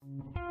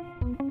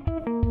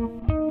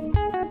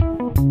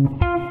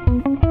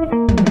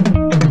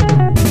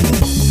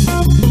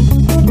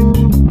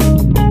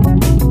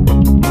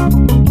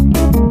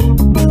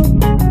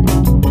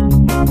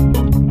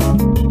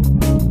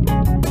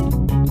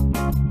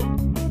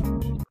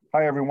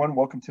everyone.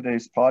 Welcome to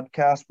today's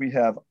podcast. We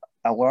have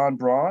Alon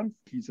Braun.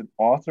 He's an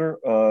author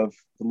of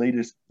the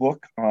latest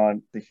book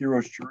on the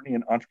hero's journey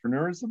in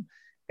entrepreneurism.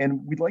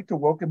 And we'd like to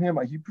welcome him.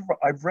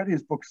 I've read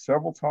his book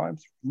several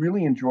times,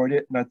 really enjoyed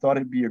it. And I thought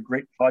it'd be a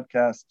great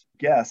podcast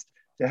guest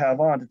to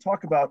have on to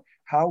talk about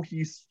how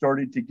he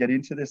started to get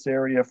into this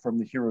area from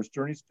the hero's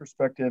journey's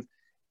perspective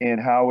and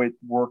how it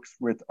works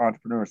with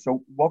entrepreneurs.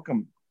 So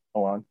welcome,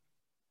 Alon.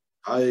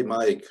 Hi,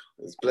 Mike.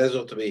 It's a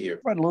pleasure to be here.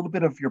 Provide a little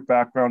bit of your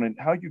background and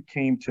how you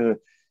came to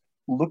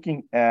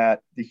looking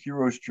at the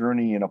hero's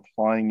journey and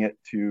applying it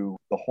to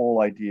the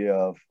whole idea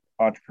of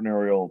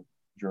entrepreneurial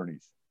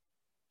journeys.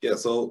 Yeah,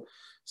 so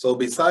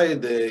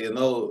beside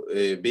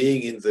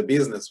being in the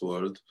business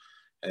world,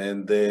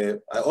 and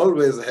I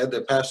always had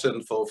a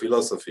passion for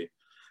philosophy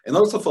and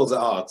also for the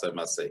arts, I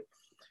must say.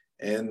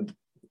 And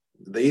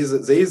there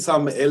is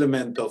some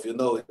element of,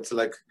 it's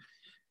like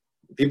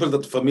people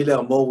that are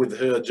familiar more with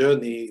her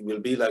journey will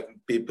be like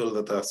people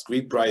that are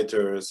script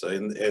writers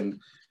and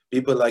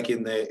people like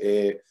in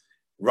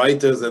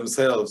writers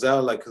themselves. They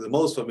are like the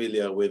most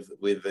familiar with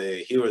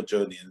the hero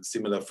journey and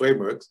similar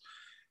frameworks.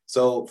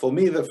 So for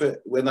me,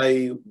 when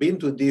I been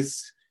to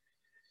this,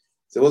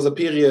 there was a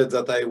period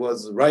that I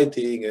was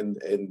writing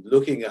and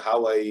looking at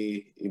how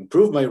I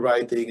improve my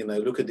writing, and I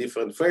look at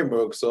different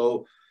frameworks.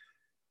 So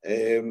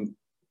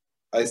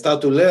I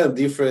start to learn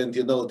different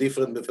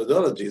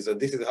methodologies, and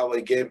this is how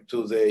I came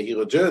to the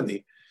hero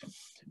journey.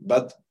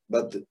 But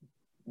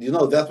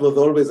that was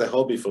always a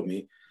hobby for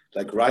me,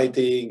 like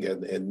writing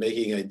and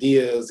making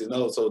ideas,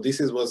 So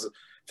was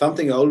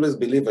something I always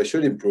believe I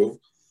should improve.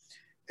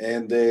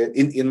 And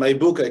in my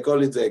book, I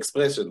call it the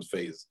expression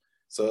phase.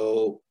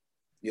 So,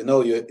 in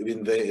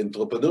the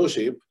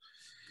entrepreneurship,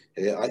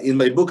 in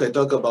my book, I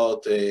talk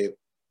about the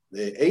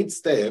 8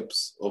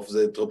 steps of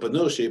the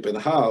entrepreneurship and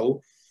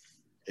how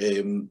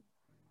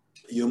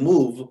you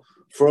move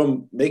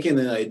from making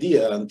an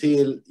idea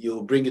until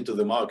you bring it to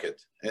the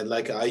market. And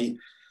like I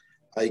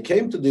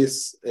came to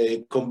this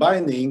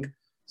combining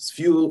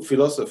few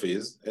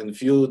philosophies and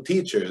few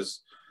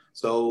teachers.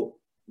 So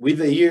with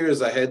the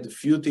years, I had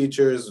few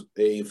teachers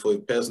for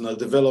personal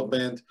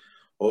development,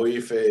 or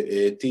if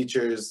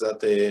teachers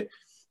that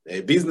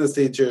business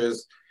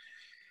teachers.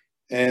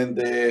 And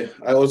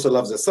I also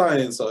love the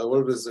science, so I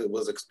always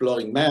was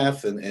exploring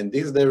math and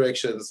these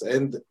directions.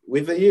 And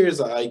with the years,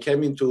 I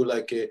came into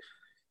like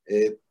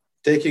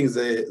taking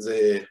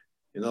a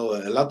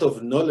lot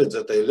of knowledge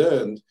that I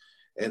learned,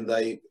 and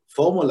I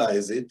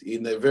formalize it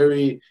in a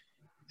very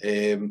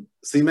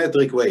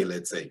symmetric way,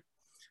 let's say.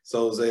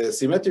 So the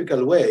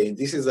symmetrical way,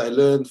 this is I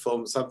learned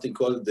from something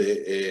called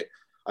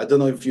I don't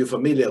know if you're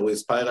familiar with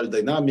spiral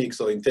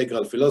dynamics or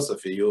integral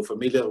philosophy. You're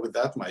familiar with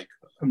that, Mike?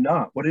 I'm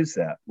not. What is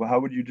that? Well,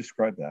 how would you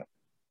describe that?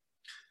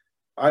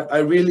 I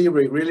really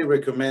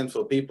recommend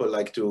for people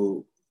like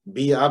to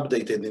be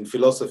updated in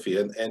philosophy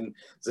and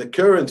the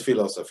current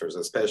philosophers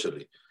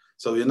especially.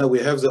 So, we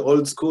have the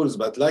old schools,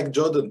 but like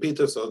Jordan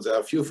Peterson, there are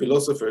a few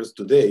philosophers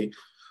today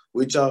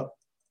which are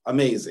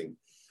amazing.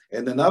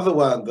 And another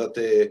one that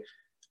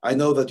I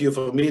know that you're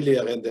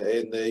familiar and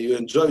you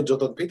enjoy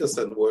Jordan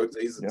Peterson's work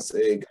is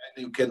a guy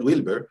named Ken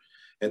Wilber,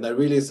 and I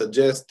really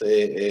suggest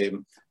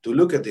to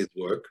look at his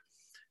work.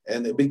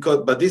 And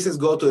but this is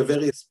go to a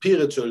very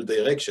spiritual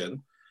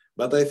direction.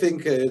 But I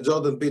think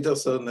Jordan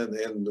Peterson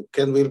and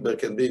Ken Wilber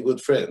can be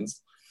good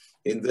friends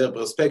in their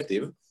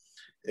perspective.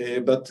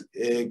 But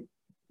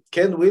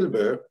Ken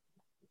Wilber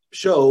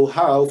show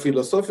how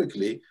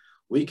philosophically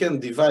we can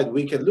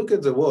look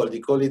at the world,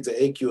 he call it the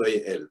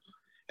AQAL,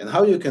 and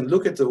how you can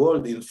look at the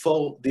world in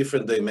 4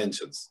 different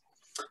dimensions.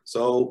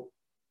 So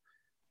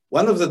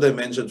one of the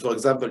dimensions, for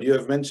example, you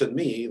have mentioned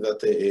me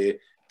that a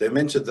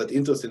dimension that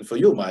interesting for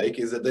you, Mike,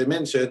 is the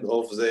dimension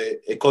of the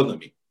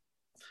economy.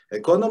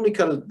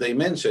 Economical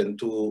dimension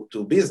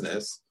to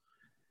business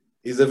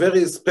is a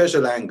very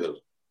special angle.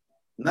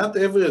 Not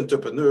every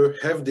entrepreneur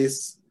have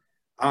these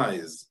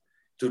eyes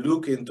to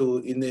look into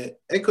in an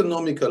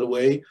economical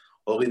way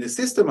or in a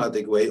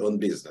systematic way on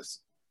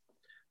business.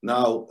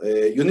 Now,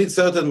 you need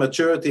certain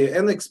maturity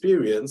and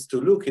experience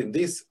to look in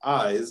these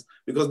eyes,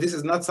 because this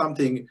is not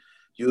something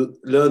you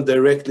learn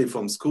directly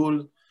from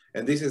school,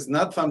 and this is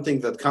not something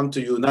that comes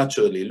to you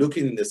naturally,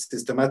 looking in a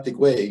systematic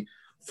way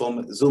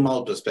from zoom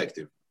out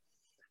perspective.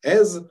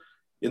 As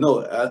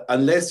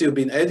unless you've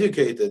been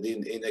educated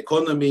in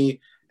economy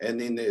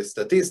and in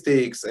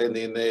statistics and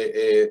in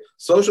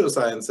social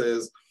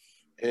sciences,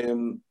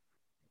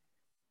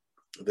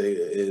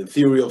 the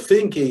theory of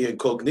thinking and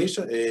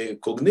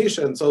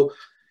cognition. So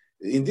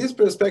in this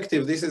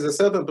perspective, this is a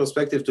certain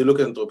perspective to look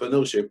at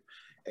entrepreneurship.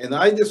 And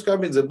I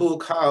describe in the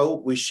book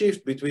how we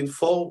shift between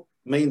 4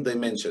 main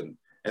dimensions.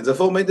 And the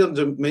 4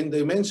 main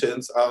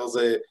dimensions are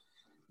the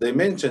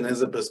dimension and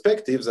the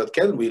perspectives that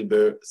Ken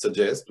Wilber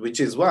suggests, which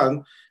is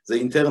one, the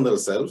internal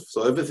self.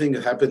 So everything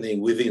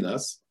happening within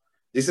us.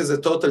 This is a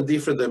total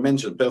different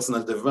dimension,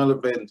 personal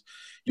development.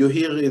 You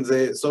hear in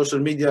the social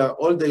media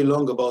all day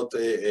long about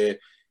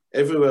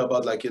everywhere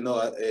about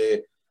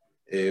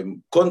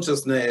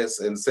consciousness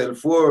and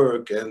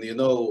self-work and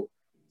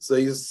there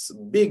is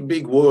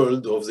big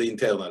world of the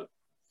internal.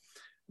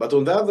 But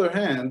on the other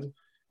hand,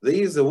 there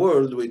is a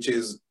world which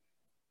is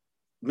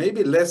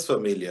maybe less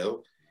familiar,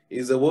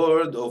 is a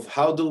world of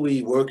how do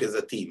we work as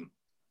a team.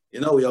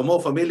 You know, we are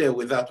more familiar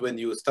with that when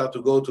you start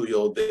to go to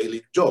your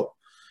daily job.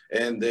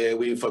 And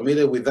we're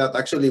familiar with that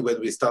actually when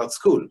we start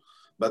school.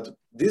 But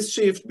this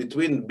shift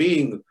between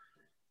being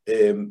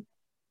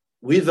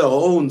with our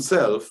own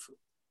self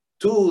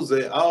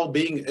to our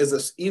being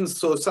in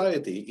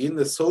society, in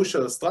the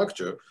social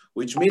structure,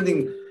 which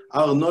meaning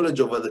our knowledge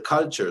of the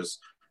cultures,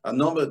 our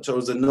knowledge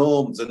of the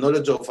norms, the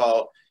knowledge of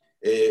our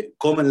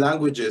common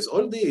languages,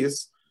 all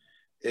this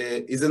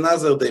is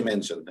another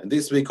dimension. And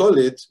this, we call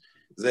it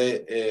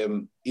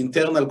the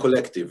internal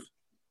collective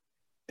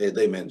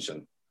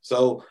dimension.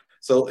 So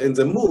and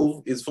the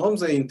move is from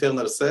the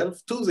internal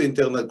self to the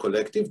internal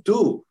collective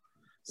to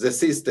the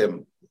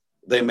system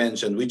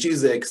dimension, which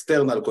is the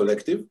external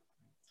collective.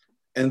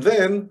 And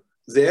then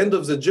the end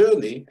of the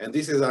journey, and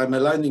this is, I'm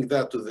aligning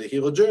that to the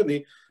hero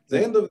journey,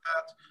 the end of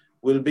that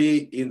will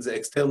be in the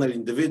external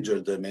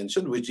individual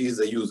dimension, which is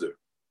the user.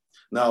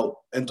 Now,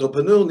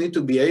 entrepreneurs need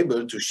to be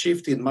able to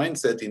shift in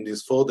mindset in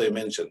these 4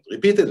 dimensions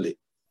repeatedly.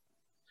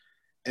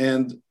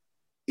 And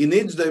in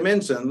each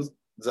dimension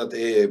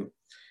that,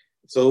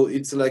 so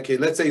it's like,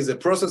 let's say the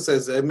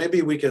processes,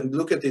 maybe we can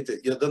look at it,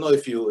 I don't know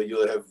if you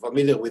are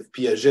familiar with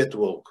Piaget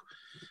work.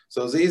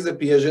 So there is a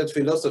Piaget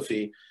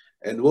philosophy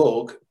and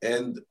work,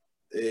 and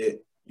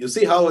you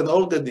see how an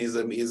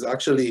organism is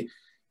actually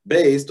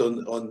based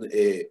on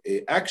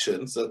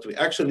actions that we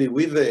actually,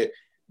 with the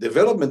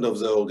development of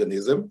the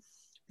organism,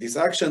 these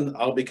actions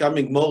are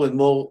becoming more and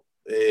more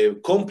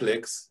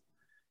complex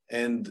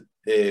and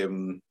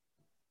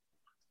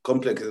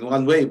complex in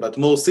one way, but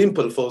more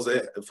simple for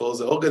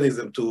the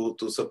organism to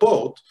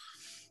support.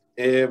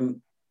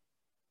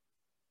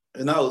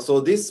 Now, so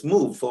this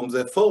move from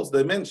the 4th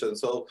dimension,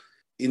 so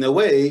in a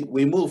way,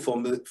 we move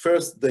from the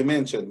 1st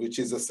dimension, which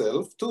is the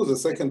self, to the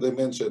 2nd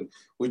dimension,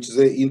 which is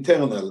the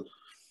internal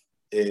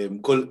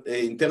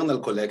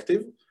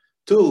collective,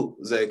 to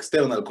the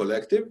external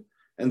collective,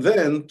 and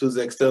then to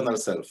the external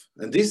self.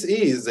 And this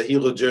is the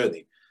hero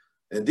journey.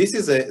 And this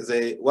is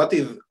what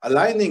is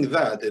aligning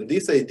that, and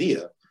this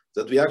idea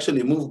that we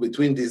actually move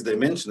between this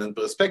dimension and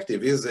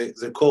perspective is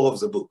the core of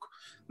the book.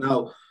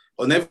 Now,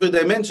 on every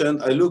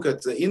dimension, I look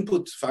at the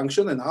input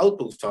function and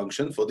output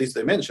function for this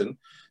dimension.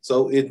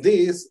 So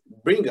this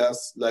brings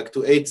us like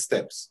to 8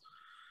 steps.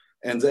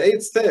 And the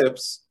 8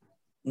 steps,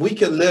 we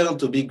can learn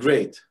to be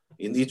great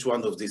in each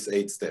one of these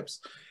 8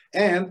 steps.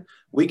 And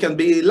we can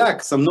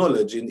lack some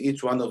knowledge in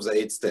each one of the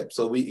 8 steps.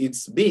 So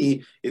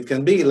it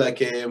can be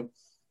like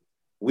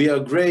we are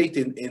great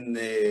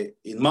in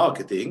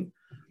marketing,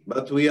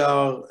 but we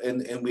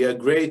are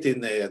great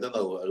in I don't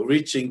know,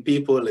 reaching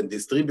people and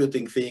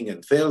distributing things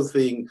and sales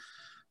things,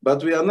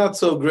 but we are not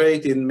so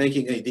great in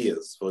making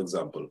ideas, for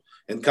example,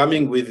 and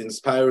coming with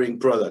inspiring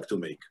product to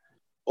make.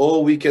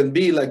 Or we can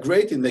be like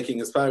great in making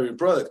inspiring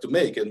product to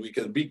make, and we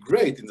can be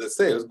great in the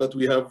sales, but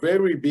we have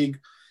very big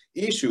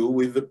issue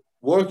with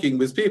working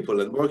with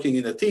people and working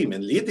in a team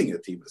and leading a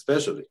team,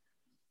 especially.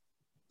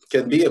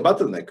 Can be a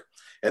bottleneck.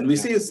 And we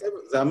see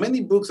there are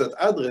many books that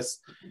address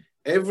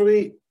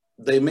every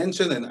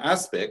dimension and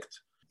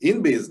aspect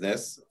in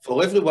business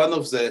for every one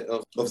of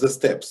the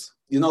steps.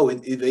 You know,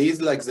 it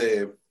is like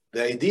the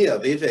idea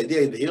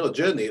in the hero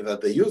journey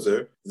that the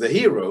user, the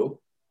hero,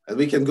 and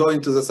we can go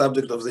into the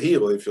subject of the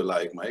hero if you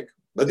like, Mike.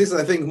 But this,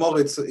 I think, more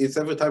it's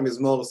every time is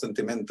more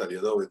sentimental.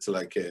 You know, it's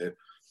like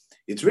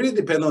it really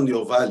depends on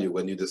your value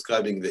when you're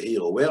describing the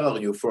hero. Where are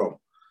you from?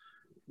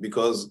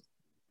 Because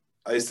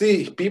I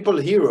see people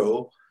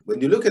hero. When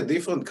you look at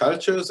different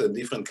cultures and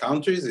different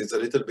countries,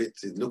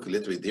 it look a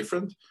little bit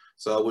different.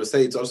 So I will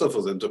say it's also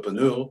for the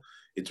entrepreneur,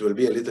 it will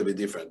be a little bit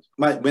different.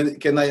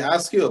 Mike, can I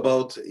ask you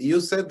about, you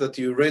said that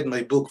you read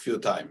my book a few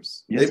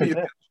times. Yes, maybe you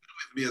can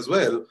share with me as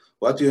well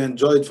what you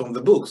enjoyed from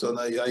the book, so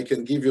I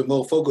can give you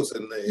more focus.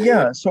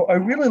 Yeah, so I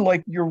really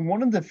like, you're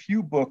one of the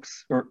few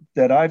books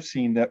that I've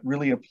seen that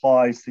really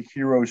applies the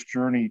hero's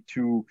journey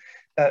to,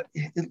 at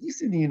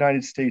least in the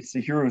United States,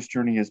 the hero's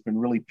journey has been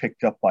really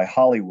picked up by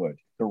Hollywood.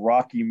 The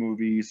Rocky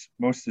movies,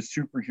 most of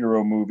the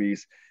superhero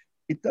movies.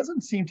 It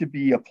doesn't seem to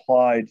be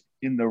applied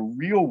in the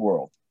real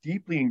world,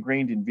 deeply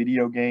ingrained in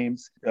video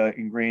games,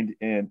 ingrained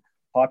in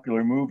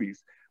popular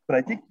movies. But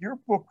I think your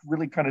book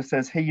really kind of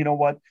says, hey, you know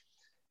what?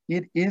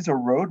 It is a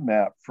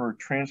roadmap for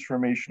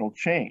transformational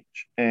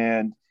change.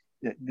 And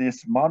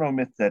this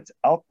monomyth that's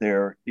out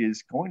there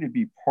is going to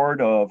be part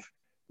of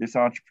this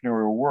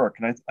entrepreneurial work.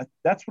 And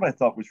that's what I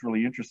thought was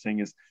really interesting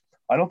is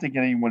I don't think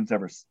anyone's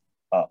ever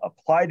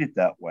applied it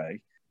that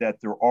way, that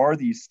there are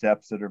these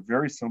steps that are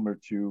very similar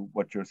to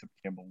what Joseph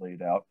Campbell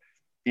laid out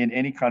in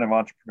any kind of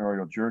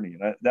entrepreneurial journey.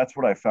 And that's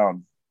what I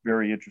found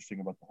very interesting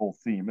about the whole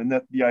theme, and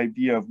that the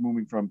idea of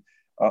moving from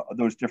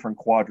those different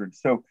quadrants.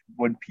 So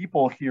when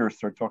people here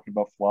start talking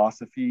about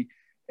philosophy,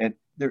 and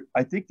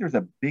I think there's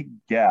a big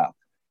gap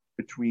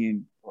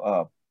between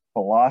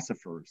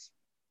philosophers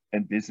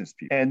and business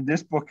people. And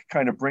this book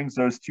kind of brings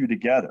those two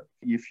together.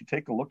 If you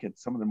take a look at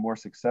some of the more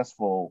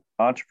successful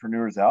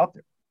entrepreneurs out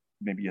there,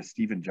 maybe a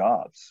Stephen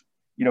Jobs,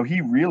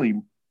 he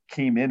really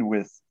came in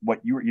with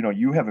what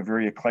you have a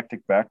very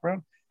eclectic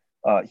background.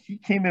 He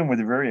came in with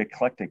a very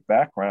eclectic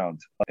background,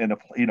 and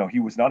he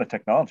was not a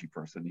technology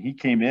person. He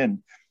came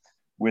in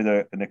with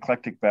an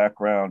eclectic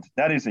background.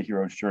 That is a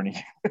hero's journey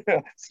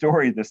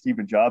story, the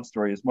Stephen Jobs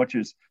story, as much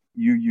as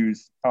you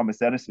use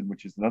Thomas Edison,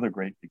 which is another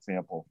great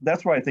example.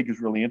 That's what I think is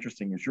really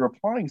interesting, is you're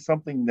applying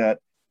something that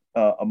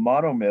a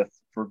monomyth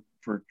for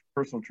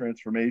personal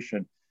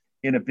transformation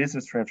in a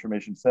business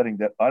transformation setting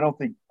that I don't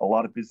think a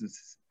lot of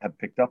businesses have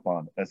picked up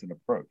on as an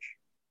approach.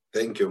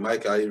 Thank you,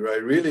 Mike. I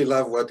really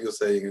love what you're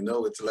saying.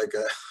 It's like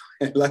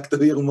I like to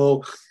hear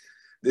more.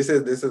 This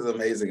is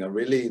amazing. I'm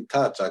really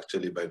touched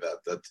actually by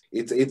that.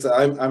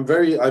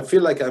 I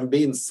feel like I'm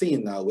being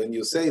seen now when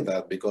you say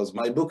that, because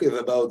my book is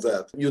about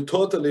that. You're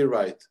totally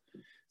right.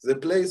 The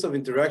place of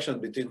interaction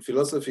between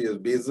philosophy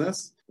and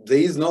business, there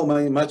is no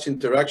much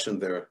interaction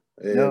there.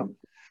 Yeah.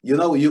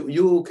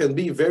 You can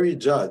be very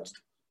judged.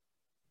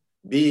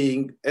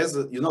 There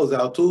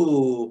are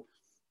two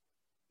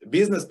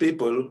business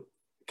people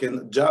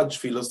can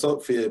judge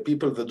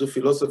people that do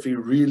philosophy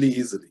really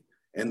easily.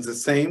 And the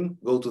same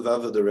go to the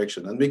other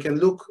direction. And we can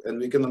look and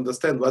we can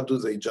understand what do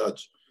they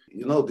judge.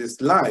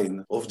 This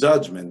line of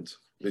judgment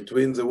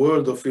between the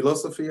world of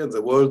philosophy and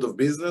the world of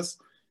business,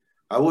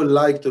 I would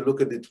like to look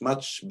at it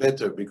much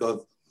better,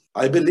 because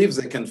I believe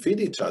they can feed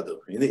each other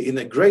in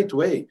a great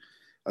way.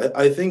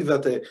 I think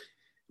that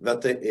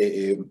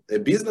a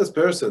business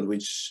person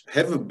which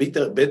have a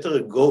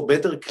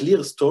better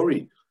clear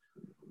story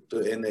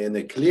and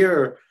a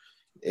clear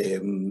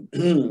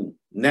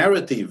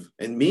narrative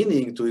and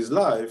meaning to his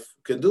life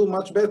can do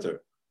much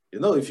better.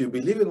 If you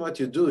believe in what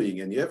you're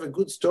doing and you have a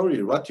good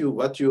story, what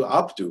you're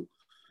up to,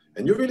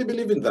 and you really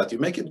believe in that, you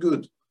make it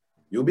good,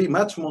 you'll be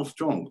much more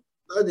strong.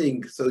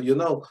 Studying,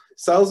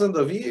 thousands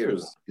of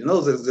years,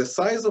 the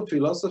size of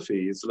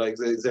philosophy is like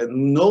the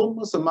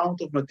enormous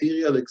amount of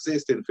material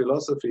exists in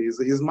philosophy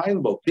is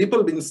mind-boggling. People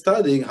have been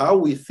studying how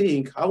we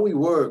think, how we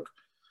work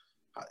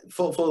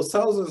for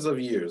thousands of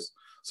years.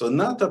 So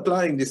not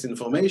applying this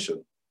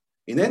information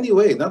in any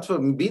way, not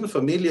from being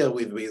familiar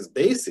with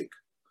basics.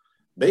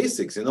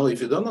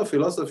 If you don't know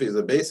philosophy is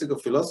the basic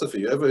of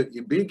philosophy, you have a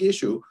big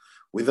issue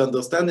with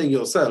understanding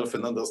yourself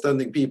and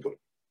understanding people.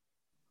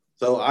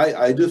 So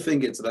I do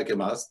think it's like a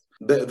must.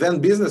 Then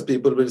business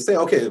people will say,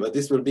 okay, but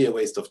this will be a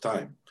waste of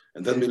time.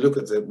 And then we look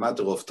at the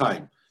matter of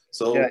time.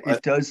 So yeah,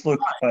 it does look,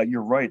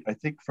 you're right. I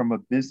think from a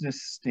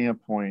business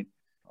standpoint,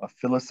 a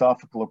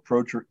philosophical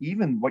approach, or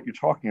even what you're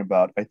talking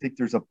about, I think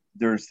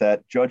there's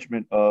that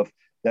judgment of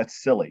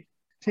that's silly.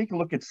 Take a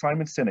look at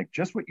Simon Sinek,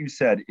 just what you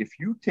said. If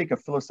you take a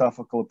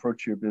philosophical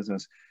approach to your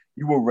business,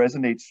 you will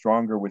resonate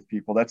stronger with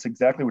people. That's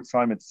exactly what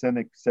Simon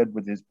Sinek said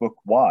with his book,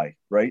 Why,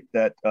 right?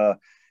 That,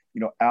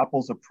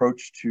 Apple's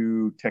approach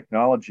to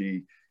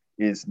technology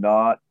is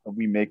not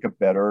we make a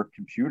better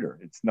computer.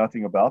 It's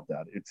nothing about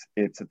that.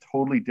 It's a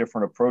totally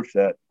different approach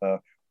that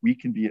we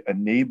can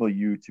enable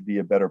you to be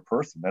a better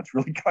person. That's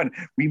really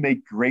we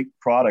make great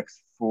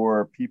products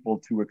for people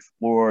to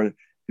explore,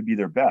 to be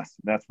their best.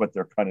 And that's what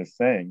they're kind of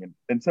saying.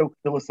 And so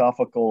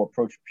philosophical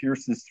approach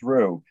pierces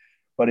through,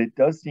 but it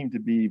does seem to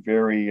be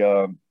very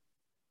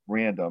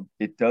random.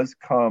 It has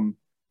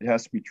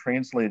to be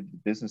translated to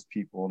business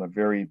people in a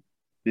very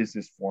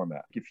business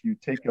format. If you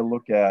take a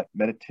look at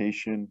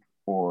meditation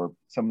or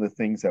some of the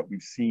things that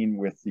we've seen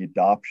with the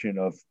adoption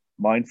of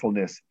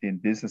mindfulness in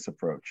business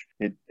approach,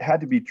 it had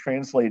to be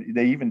translated.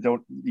 They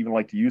don't even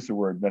like to use the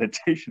word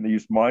meditation. They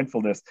use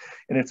mindfulness,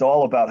 and it's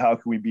all about how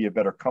can we be a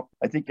better company.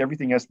 I think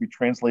everything has to be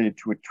translated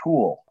to a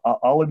tool.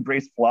 I'll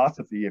embrace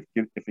philosophy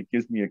if it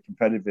gives me a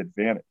competitive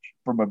advantage.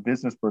 From a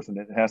business person,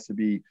 it has to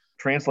be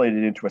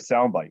translated into a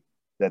soundbite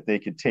that they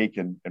could take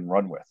and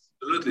run with.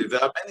 Absolutely.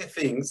 There are many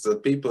things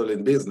that people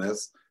in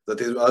business that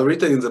are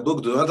written in the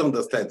book do not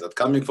understand, that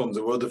coming from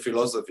the world of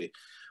philosophy.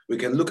 We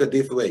can look at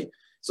this way.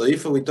 So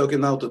if we're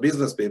talking now to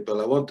business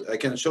people, I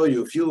can show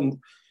you a few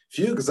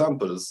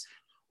examples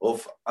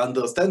of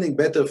understanding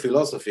better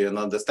philosophy and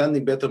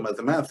understanding better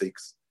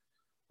mathematics,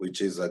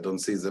 which is, I don't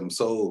see them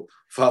so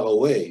far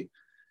away,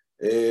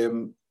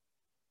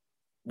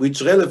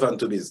 which relevant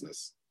to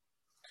business.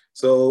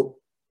 So,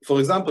 for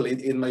example,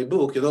 in my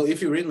book,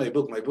 if you read my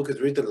book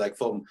is written like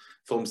from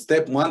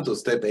step 1 to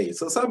step 8.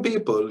 So some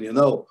people,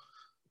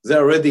 they're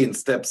already in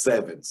step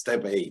 7,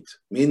 step 8,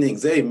 meaning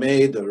they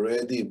made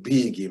already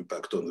big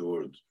impact on the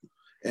world.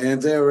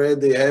 And they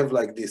already have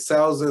like these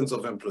thousands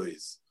of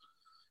employees.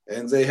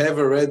 And they have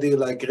already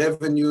like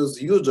revenues,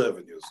 huge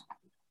revenues.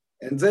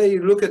 And they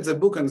look at the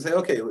book and say,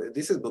 okay,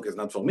 this book is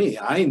not for me.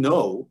 I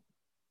know,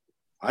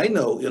 I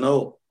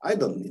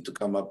don't need to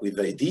come up with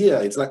the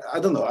idea. It's like, I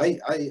don't know, I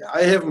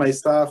have my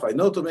stuff. I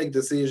know to make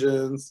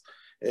decisions.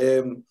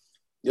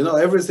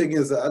 Everything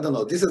is, I don't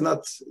know, this is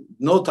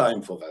no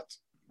time for that.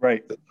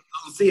 Right. I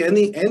don't see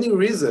any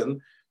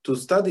reason to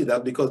study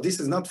that, because this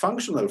is not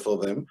functional for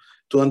them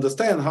to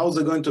understand how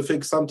they're going to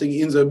fix something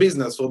in their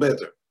business for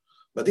better.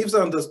 But if they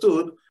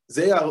understood,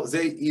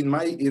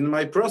 in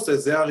my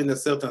process, they are in a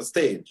certain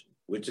stage,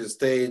 which is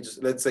stage,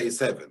 let's say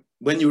 7.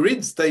 When you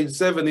read stage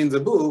 7 in the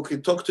book,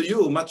 it talks to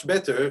you much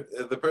better,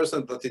 the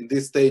person that in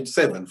this stage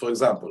 7, for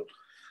example.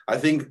 I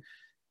think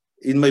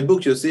in my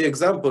book, you see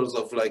examples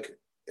of like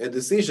a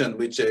decision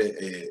which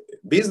a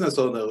business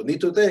owner need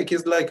to take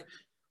is like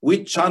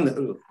which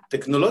channel,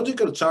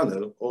 technological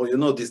channel, or, you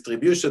know,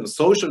 distribution,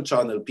 social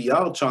channel,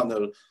 PR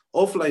channel,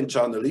 offline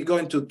channel, you're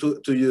going to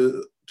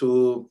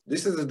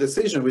this is a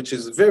decision which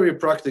is very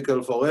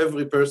practical for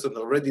every person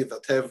already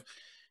that have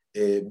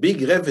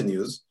big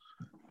revenues.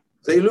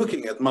 They're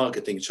looking at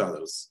marketing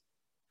channels.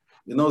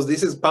 You know,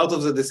 this is part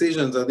of the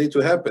decisions that need to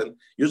happen,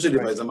 usually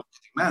by the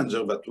marketing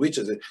manager, but which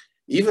is it?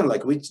 Even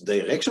like which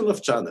direction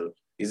of channel?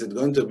 Is it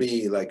going to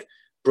be like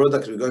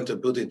products we're going to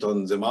put it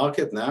on the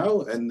market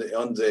now and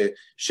on the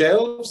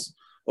shelves?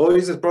 Or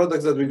is it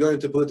products that we're going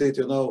to put it,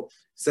 you know,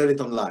 sell it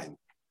online?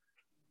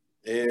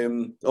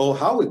 Or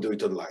how we do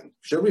it online?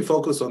 Should we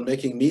focus on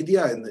making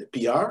media and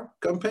PR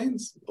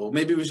campaigns? Or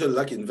maybe we should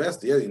like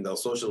invest in our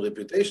social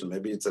reputation.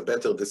 Maybe it's a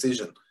better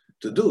decision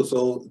to do.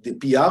 So the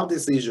PR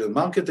decision,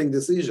 marketing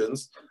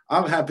decisions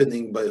are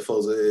happening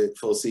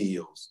for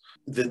CEOs.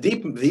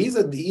 These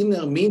are the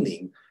inner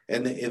meaning,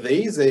 and there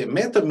is a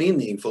meta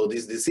meaning for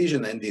this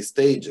decision and these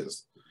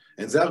stages.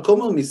 And there are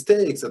common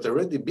mistakes that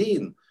already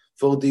been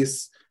for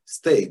this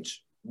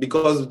stage,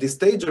 because the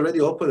stage already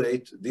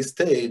this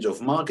stage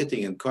of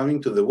marketing and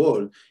coming to the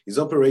world is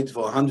operated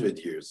for 100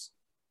 years.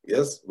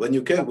 Yes, when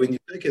you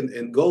take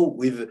and go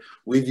with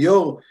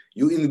you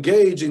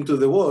engage into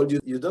the world,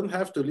 you don't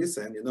have to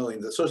listen. You know,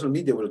 in the social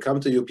media will come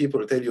to you,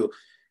 people tell you,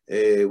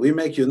 we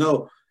make, you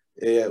know,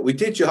 we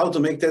teach you how to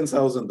make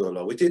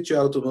 $10,000. We teach you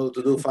how to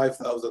do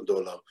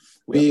 $5,000.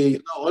 You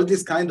know, all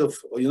this kind of,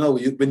 you know,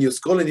 when you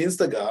scroll in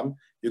Instagram,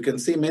 you can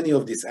see many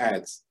of these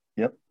ads.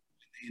 Yep.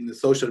 In the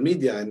social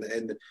media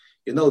and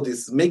you know,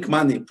 this make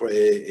money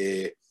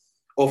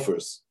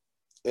offers,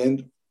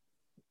 and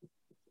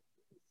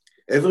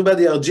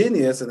everybody are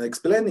genius and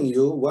explaining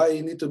you why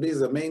you need to be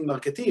the main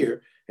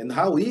marketeer and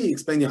how he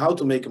explain you how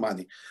to make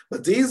money.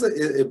 But there is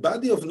a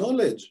body of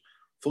knowledge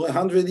for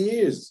 100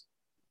 years.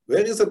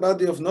 Where is a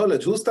body of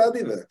knowledge? Who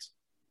studied that?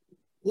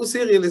 Who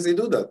seriously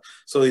do that?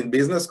 So in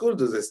business school,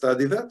 do they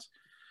study that?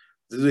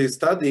 Do they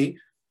study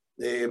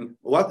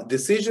what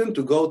decision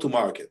to go to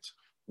market?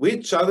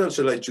 Which channel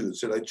shall I choose?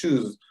 Shall I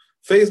choose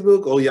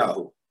Facebook or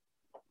Yahoo?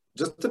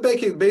 Just to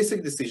make a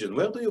basic decision.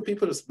 Where do you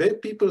people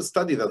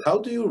study that? How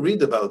do you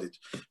read about it?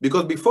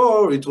 Because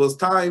before it was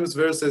Times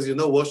versus, you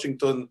know,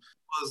 Washington.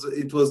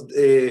 It was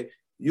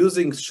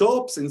using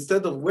shops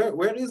instead of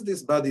where is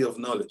this body of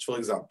knowledge, for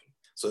example?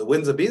 So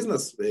when the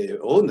business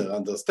owner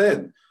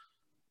understand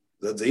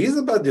that there is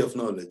a body of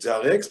knowledge, they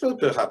are expert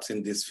perhaps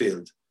in this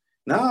field.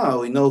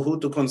 Now we know who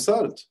to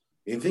consult.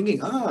 In thinking,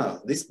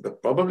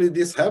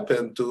 this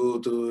happened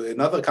to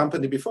another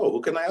company before. Who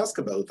can I ask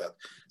about that?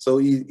 So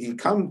he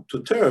come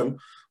to term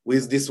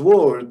with this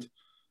world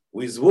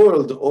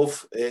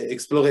of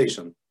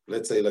exploration.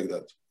 Let's say like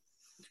that.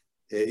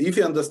 If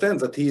he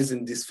understands that he is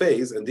in this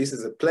phase and this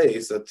is a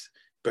place that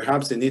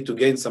perhaps he need to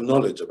gain some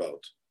knowledge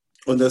about,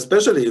 and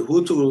especially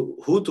who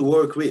to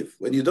work with.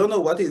 When you don't know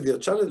what is your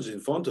challenge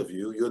in front of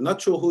you, you're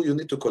not sure who you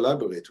need to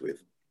collaborate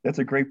with. That's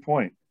a great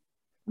point.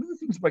 One of the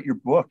things about your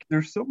book,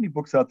 there's so many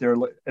books out there,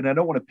 and I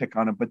don't want to pick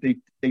on them, but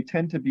they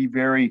tend to be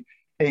very,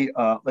 hey,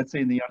 let's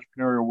say in the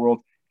entrepreneurial world,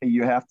 hey,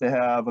 you have to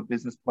have a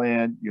business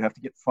plan, you have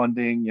to get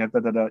funding, you have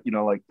you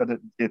know, like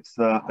it's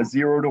a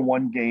 0 to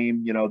 1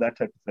 game, you know, that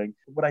type of thing.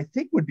 What I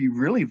think would be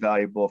really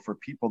valuable for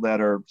people that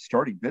are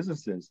starting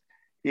businesses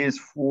is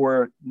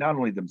for not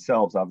only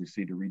themselves,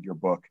 obviously, to read your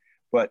book,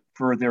 but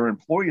for their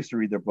employees to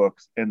read their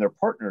books and their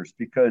partners,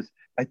 because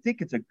I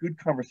think it's a good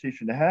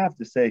conversation to have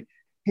to say,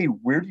 hey,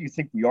 where do you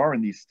think we are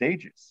in these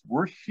stages?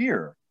 We're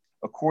here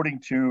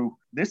according to,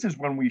 this is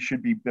when we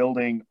should be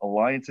building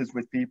alliances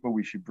with people.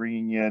 We should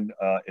bring in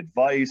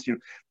advice.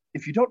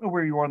 If you don't know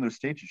where you are in those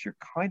stages, you're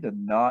kind of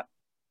not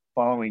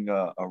following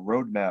a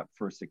roadmap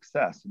for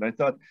success. And I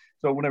thought,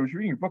 so when I was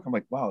reading your book, I'm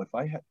like, wow, if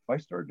I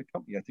started a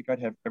company, I think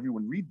I'd have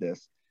everyone read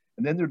this.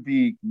 And then there'd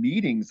be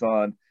meetings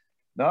on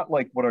not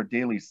like what our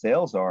daily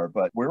sales are,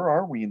 but where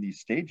are we in these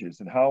stages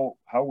and how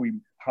you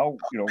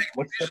know,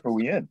 what step are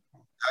we in?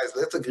 Guys,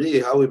 let's agree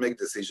how we make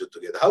decisions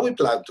together, how we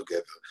plan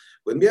together.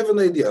 When we have an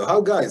idea,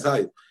 how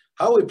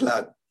we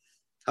plan,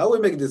 how we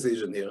make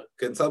decision here.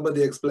 Can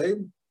somebody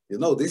explain? You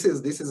know, this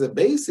is a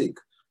basic.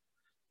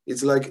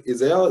 It's like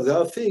there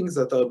are things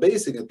that are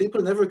basic and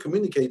people never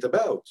communicate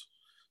about.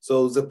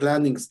 So the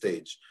planning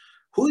stage.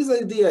 Whose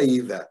idea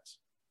is that?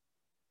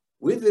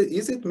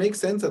 Is it make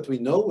sense that we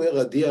know where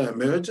idea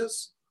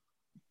emerges?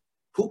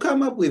 Who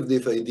come up with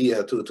this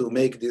idea to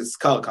make this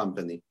car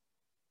company?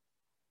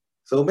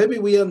 So maybe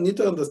we need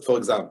to understand, for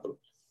example,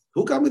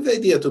 who come with the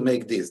idea to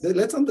make this?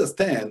 Let's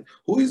understand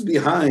who is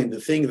behind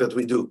the thing that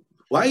we do.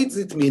 Why is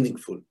it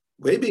meaningful?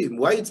 Maybe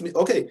why it's,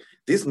 okay,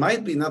 this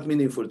might be not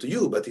meaningful to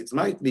you, but it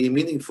might be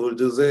meaningful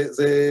to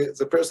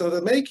the person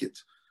that make it.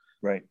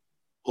 Right.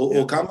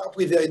 Or come up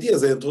with the idea,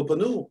 the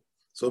entrepreneur.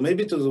 So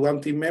maybe to the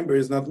one team member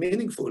is not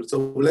meaningful.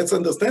 So let's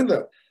understand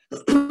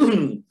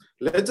that.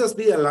 Let's just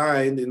be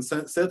aligned in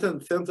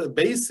certain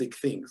basic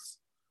things,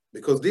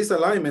 because this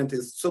alignment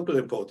is super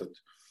important.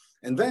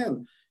 And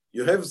then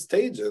you have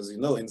stages, you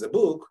know, in the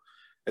book,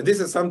 and this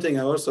is something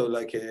I also,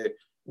 like a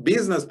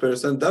business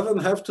person doesn't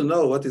have to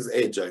know what is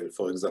agile,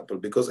 for example,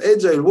 because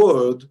agile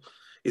word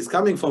is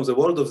coming from the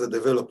world of the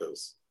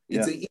developers.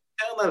 It's an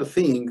internal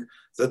thing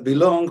that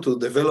belong to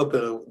the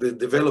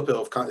developer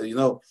of, you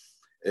know,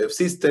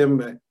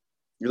 system,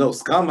 you know,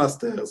 Scrum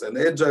Masters and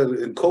Agile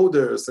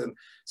encoders. And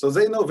so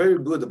they know very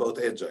good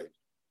about Agile,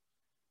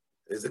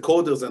 as the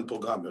coders and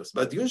programmers.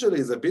 But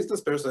usually the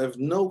business person have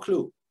no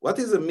clue. What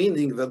is the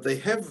meaning that they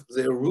have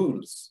their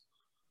rules?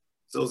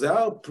 So there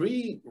are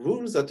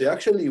pre-rules that you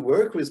actually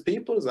work with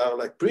people. There are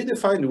like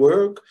predefined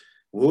work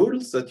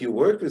rules that you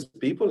work with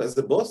people as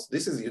the boss.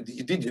 This is,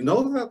 did you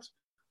know that?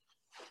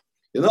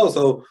 You know,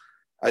 so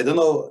I don't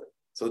know.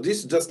 So this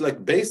is just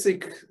like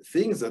basic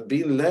things that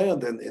being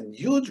learned, and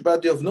huge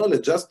body of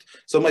knowledge. Just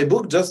so my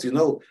book just, you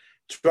know,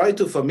 try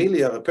to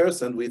familiar a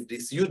person with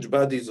these huge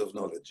bodies of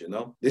knowledge, you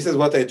know. This is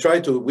what I try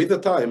to, with the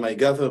time, I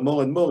gather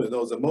more and more, you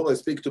know, the more I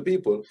speak to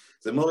people,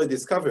 the more I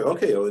discover,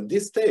 okay, oh, in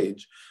this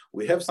stage,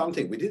 we have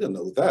something, we didn't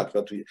know that,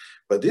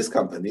 but this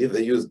company,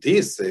 they use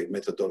this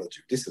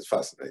methodology. This is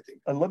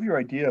fascinating. I love your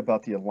idea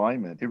about the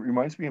alignment. It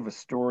reminds me of a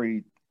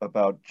story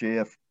about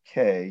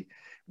JFK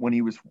when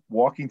he was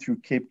walking through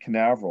Cape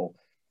Canaveral.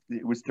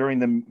 It was during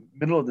the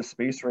middle of the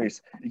space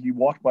race. He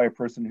walked by a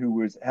person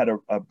who had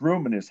a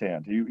broom in his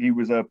hand. He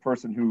was a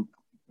person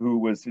who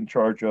was in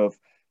charge of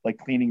like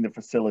cleaning the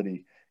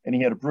facility, and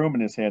he had a broom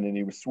in his hand and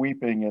he was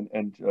sweeping.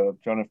 And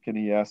John F.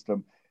 Kennedy asked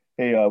him,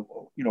 "Hey,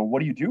 you know,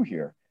 what do you do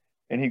here?"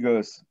 And he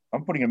goes,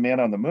 "I'm putting a man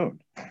on the moon."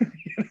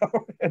 You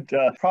know, and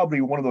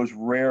probably one of those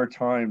rare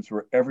times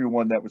where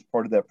everyone that was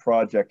part of that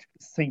project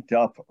synced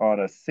up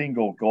on a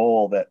single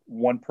goal that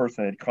one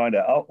person had kind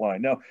of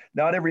outlined. Now,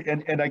 not every,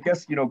 and I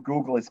guess, you know,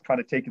 Google has kind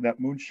of taken that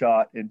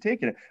moonshot and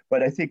taken it.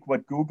 But I think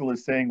what Google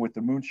is saying with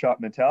the moonshot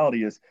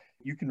mentality is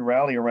you can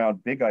rally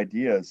around big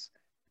ideas.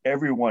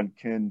 Everyone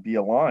can be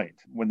aligned.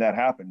 When that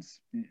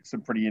happens,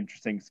 some pretty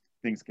interesting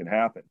things can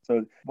happen.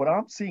 So what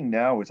I'm seeing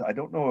now is, I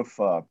don't know if,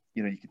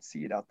 you know, you can see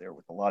it out there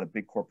with a lot of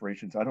big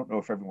corporations. I don't know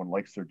if everyone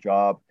likes their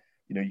job.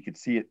 You know, you could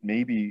see it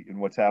maybe in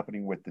what's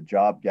happening with the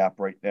job gap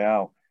right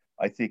now.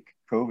 I think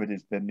COVID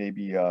has been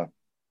maybe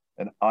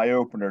an eye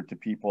opener to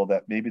people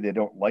that maybe they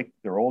don't like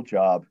their old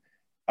job.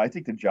 I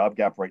think the job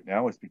gap right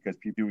now is because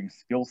people doing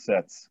skill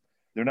sets,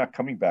 they're not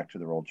coming back to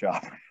their old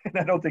job. And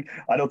I don't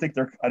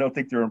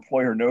think their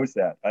employer knows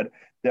that.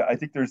 I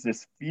think there's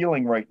this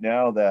feeling right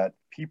now that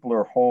people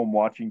are home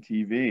watching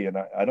TV, and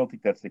I don't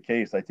think that's the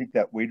case. I think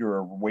that waiter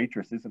or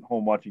waitress isn't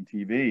home watching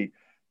TV.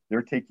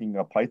 They're taking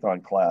a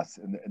Python class,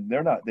 and they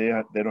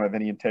don't have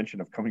any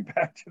intention of coming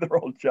back to their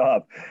old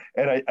job.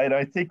 And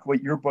I think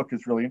what your book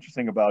is really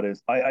interesting about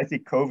is I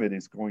think COVID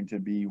is going to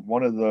be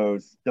one of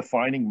those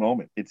defining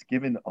moments. It's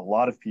given a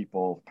lot of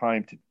people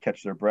time to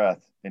catch their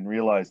breath and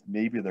realize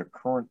maybe their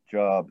current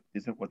job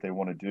isn't what they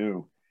want to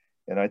do.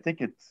 And I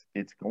think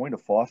it's going to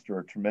foster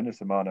a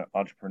tremendous amount of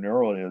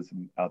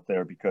entrepreneurialism out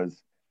there,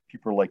 because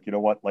people are like, you know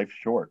what, life's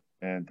short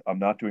and I'm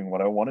not doing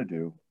what I want to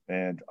do.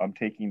 And I'm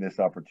taking this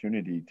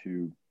opportunity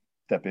to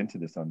step into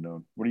this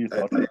unknown. What are your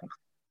thoughts on that?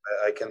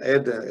 I can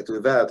add to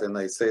that, and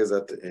I say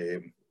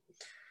that,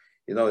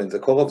 you know, in the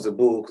core of the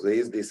book, there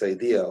is this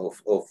idea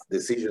of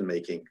decision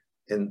making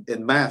in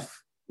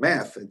math.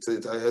 Math,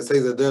 I say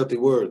the dirty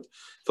word.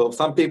 For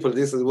some people,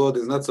 this word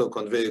is not so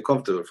very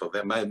comfortable for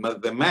them.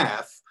 The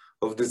math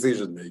of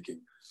decision making,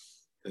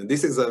 and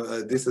this is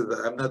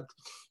I'm not,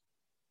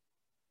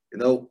 you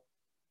know,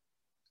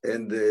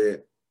 and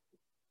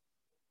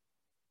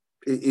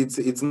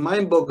it's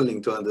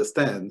mind-boggling to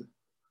understand.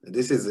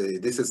 This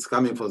is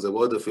coming from the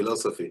world of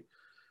philosophy.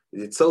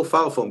 It's so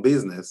far from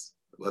business.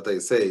 What I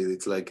say,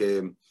 it's like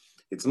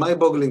it's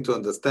mind-boggling to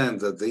understand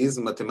that there is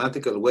a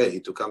mathematical way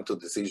to come to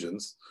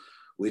decisions,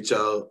 which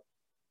are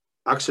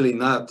actually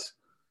not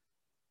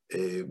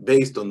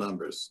based on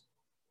numbers.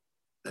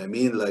 I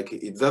mean, like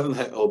it doesn't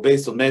have, or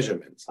based on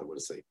measurements, I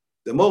would say.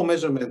 The more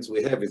measurements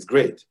we have, it's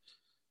great.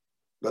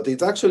 But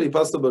it's actually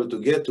possible to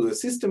get to a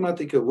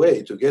systematic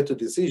way to get to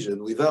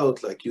decision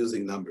without like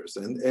using numbers.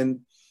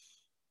 And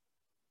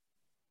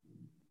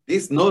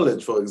this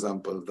knowledge, for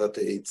example, that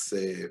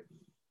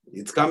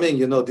it's coming,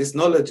 you know, this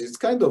knowledge is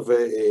kind of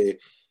there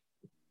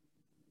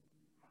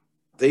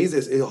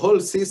is a whole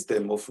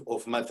system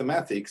of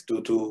mathematics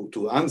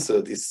to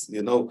answer this,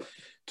 you know,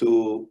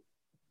 to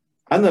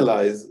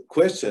analyze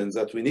questions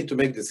that we need to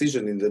make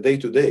decision in the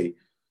day-to-day.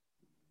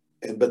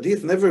 But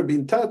this never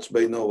been touched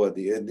by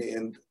nobody.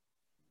 And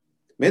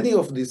many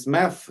of these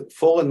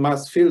foreign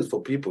math fields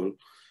for people,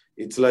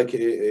 it's like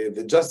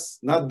they're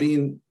just not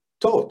being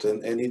taught.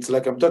 And it's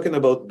like, I'm talking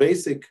about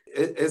basic,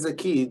 as a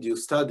kid, you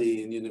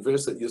study in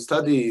university, you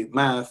study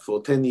math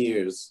for 10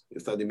 years, you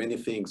study many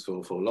things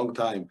for a long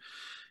time.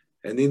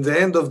 And in the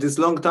end of this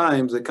long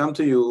time, they come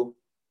to you,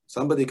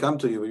 Somebody come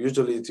to you,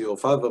 usually it's your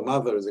father,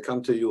 mother, they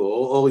come to you,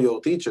 or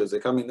your teachers, they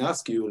come and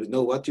ask you,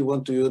 what you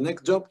want to your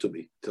next job to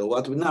be. So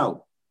what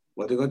now?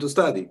 What are you going to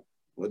study?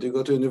 What do you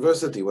go to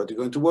university? What are you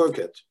going to work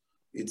at?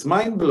 It's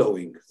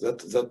mind-blowing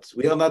that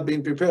we are not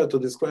being prepared to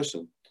this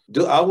question.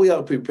 Are we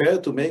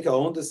prepared to make our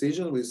own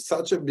decision with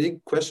such a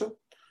big question?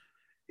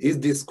 Is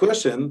this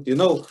question,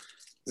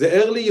 the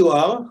earlier you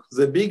are,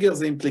 the bigger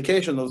the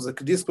implication of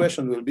this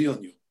question will be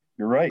on you.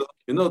 You're right.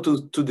 So,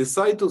 to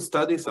decide to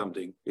study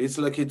something, it's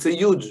a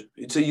huge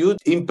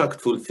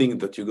impactful thing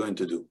that you're going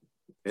to do.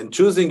 And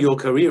choosing your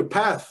career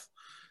path,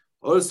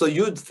 also a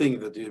huge thing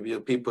that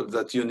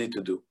you need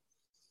to do.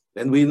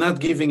 And we're not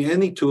giving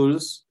any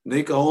tools,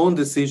 make our own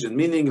decision,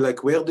 meaning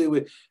like where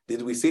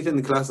did we sit in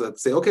the class that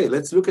say, okay,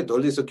 let's look at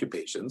all these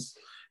occupations,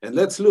 and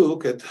let's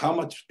look at how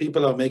much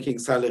people are making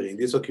salary in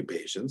these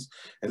occupations,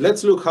 and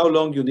let's look how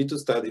long you need to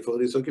study for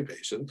this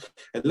occupation,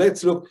 and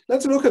let's look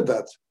at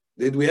that.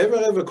 Did we ever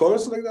have a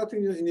course like that?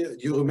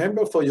 You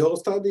remember for your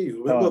study?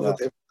 You remember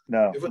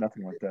no,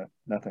 nothing like that.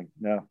 Nothing.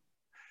 No.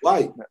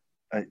 Why?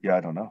 I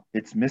don't know.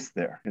 It's missed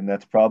there, and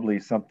that's probably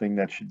something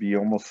that should be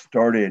almost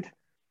started.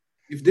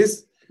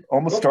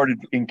 Started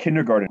in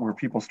kindergarten, where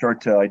people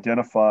start to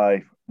identify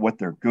what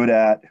they're good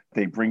at,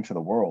 they bring to the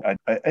world.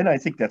 And I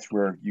think that's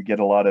where you get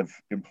a lot of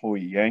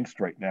employee angst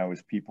right now,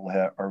 is people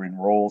are in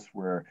roles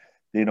where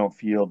they don't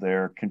feel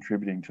they're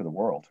contributing to the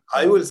world.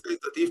 I will say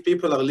that if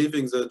people are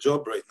leaving their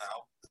job right now,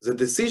 the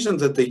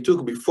decisions that they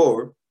took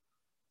before,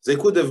 they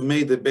could have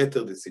made a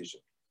better decision.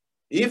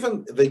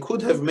 Even they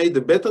could have made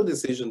a better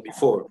decision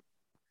before.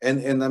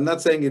 And I'm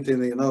not saying it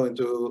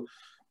into...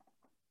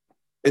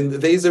 And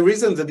there is a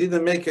reason they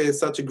didn't make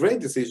such a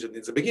great decision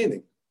in the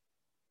beginning.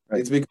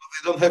 Right. It's because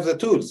they don't have the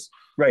tools.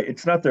 Right.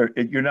 It's not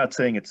you're not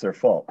saying it's their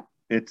fault.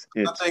 It's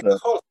not saying the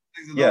fault.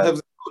 They don't have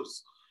the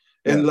tools.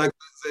 And like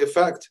the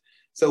fact,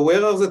 so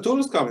where are the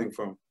tools coming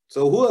from?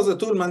 So who are the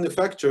tool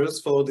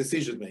manufacturers for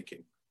decision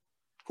making?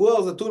 Who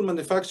are the tool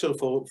manufacturers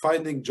for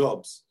finding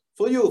jobs?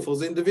 For you, for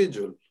the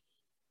individual.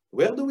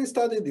 Where do we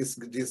study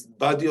this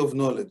body of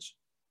knowledge?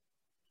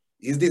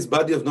 Is this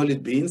body of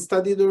knowledge being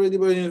studied already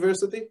by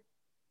university?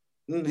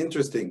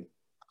 Interesting.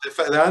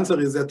 The answer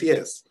is that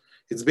yes,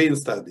 it's being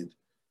studied.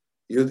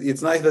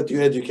 It's nice that you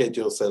educate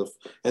yourself.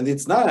 And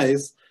it's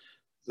nice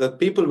that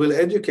people will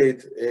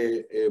educate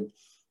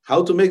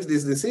how to make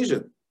this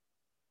decision.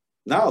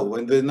 Now,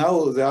 when they're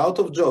out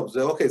of jobs,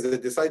 they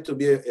decide to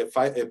be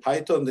a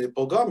Python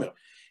programmer.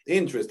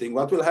 Interesting.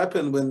 What will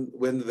happen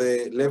when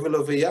the level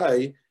of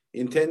AI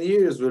in 10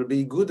 years will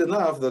be good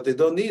enough that they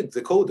don't need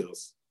the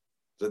coders?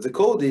 That the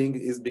coding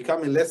is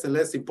becoming less and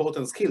less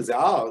important skill. The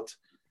art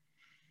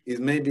is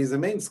maybe the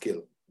main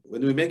skill.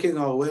 When we're making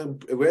our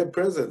web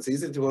presence,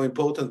 is it more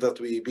important that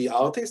we be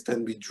artists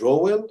and we draw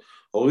well,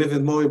 or is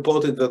it more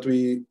important that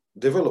we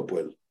develop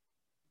well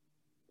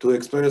to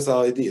express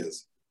our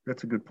ideas?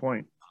 That's a good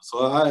point.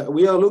 So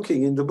we are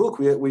looking in the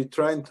book.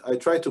 I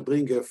try to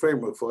bring a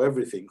framework for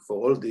everything, for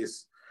all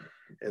this,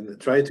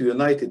 and try to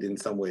unite it in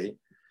some way,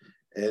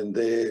 and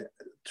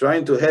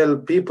trying to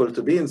help people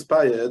to be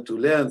inspired to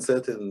learn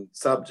certain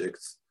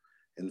subjects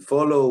and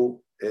follow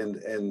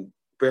and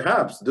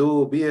perhaps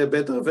be a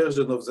better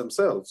version of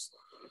themselves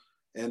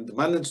and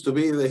manage to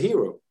be the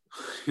hero.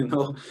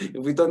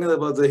 If we're talking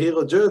about the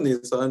hero journey,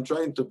 so I'm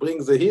trying to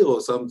bring the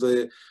heroes, a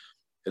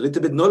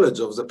little bit knowledge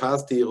of the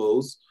past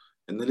heroes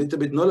and a little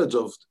bit knowledge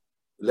of,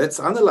 let's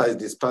analyze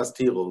these past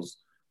heroes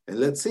and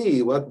let's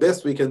see what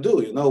best we can do.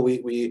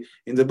 We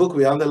in the book,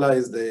 we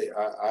analyze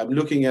I'm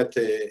looking at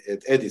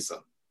Edison.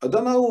 I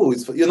don't know who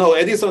is,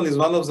 Edison is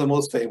one of the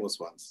most famous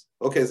ones.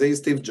 Okay, there is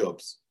Steve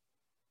Jobs.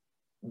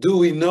 Do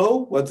we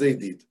know what they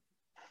did?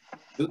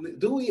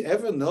 Do we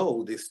ever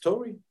know this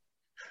story?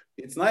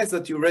 It's nice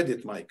that you read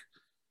it, Mike.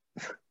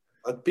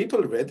 But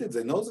people read it,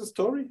 they know the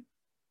story.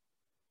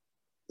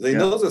 They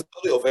know the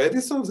story of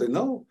Edison, they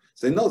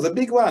know the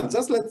big ones.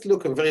 Just let's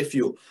look at very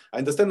few. I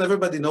understand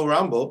everybody know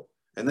Rambo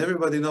and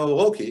everybody know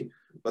Rocky,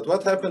 but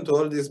what happened to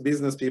all these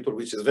business people,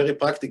 which is very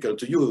practical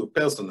to you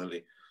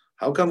personally?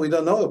 How come we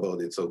don't know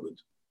about it so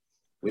good?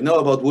 We know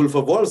about Wolf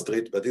of Wall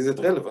Street, but is it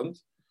relevant?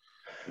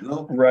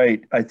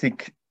 Right. I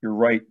think you're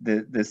right.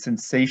 The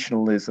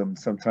sensationalism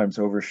sometimes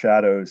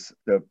overshadows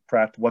the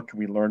what can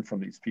we learn from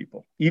these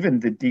people? Even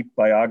the deep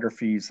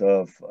biographies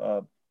of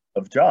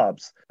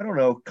Jobs, I don't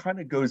know, kind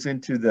of goes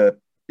into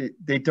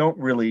they don't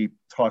really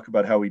talk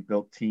about how he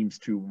built teams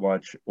too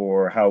much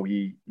or how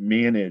he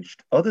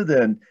managed, other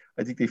than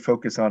I think they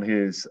focus on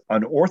his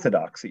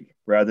unorthodoxy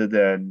rather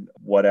than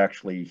what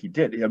actually he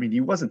did. I mean,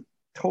 he wasn't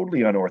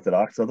totally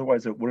unorthodox,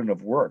 otherwise it wouldn't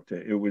have worked.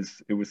 It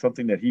was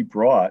something that he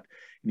brought,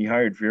 and he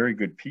hired very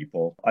good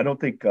people. I don't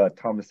think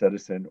Thomas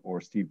Edison or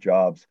Steve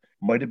Jobs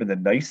might have been the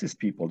nicest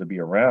people to be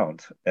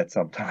around at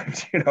some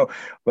times,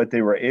 but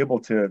they were able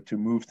to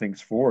move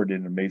things forward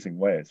in amazing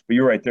ways. But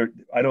you're right,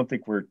 I don't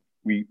think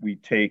we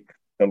take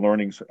the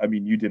learnings. I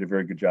mean, you did a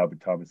very good job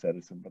with Thomas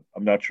Edison, but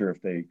I'm not sure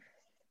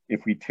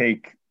if we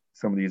take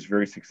some of these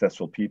very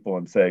successful people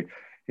and say,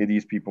 hey,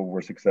 these people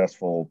were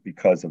successful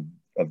because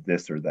of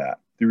this or that.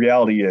 The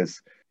reality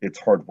is it's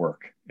hard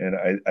work.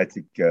 And I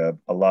think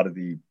a lot of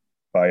the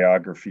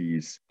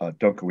biographies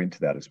don't go into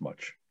that as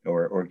much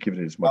or give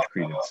it as much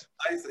credence.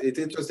 It's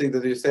interesting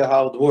that you say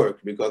hard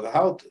work, because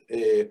hard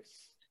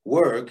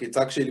work, it's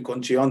actually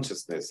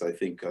conscientiousness, I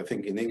think. I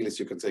think in English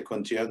you can say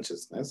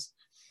conscientiousness.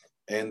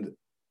 And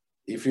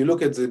if you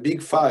look at the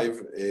big five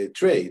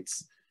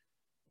traits,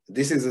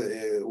 this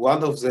is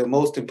one of the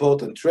most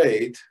important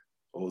trait,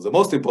 or the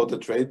most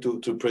important trait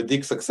to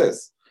predict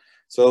success.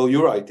 So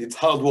you're right, it's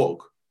hard work.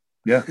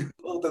 Yeah.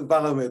 Important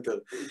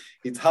parameter.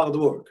 It's hard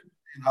work.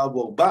 Hard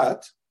work.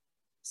 But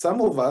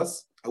some of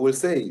us, I will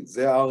say,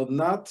 they are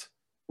not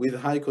with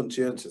high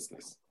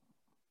conscientiousness.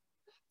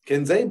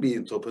 Can they be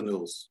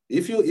entrepreneurs?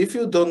 If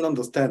you don't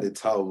understand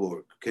it's hard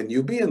work, can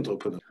you be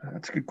entrepreneur?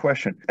 That's a good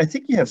question. I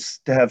think you have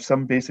to have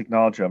some basic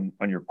knowledge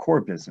on your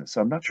core business.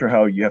 I'm not sure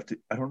how you have to,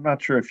 I'm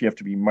not sure if you have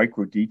to be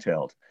micro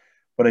detailed,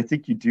 but I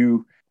think you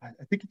do.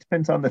 I think it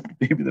depends on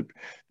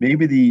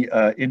maybe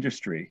the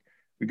industry,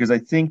 because I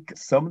think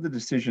some of the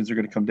decisions are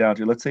going to come down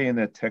to, let's say in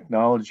the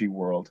technology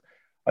world,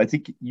 I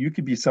think you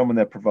could be someone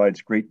that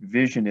provides great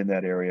vision in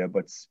that area,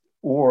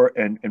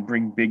 and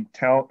bring big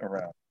talent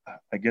around.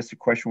 I guess the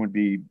question would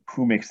be,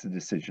 who makes the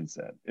decisions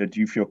then? Do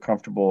you feel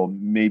comfortable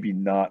maybe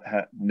not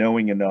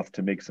knowing enough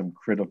to make some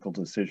critical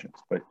decisions?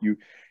 But you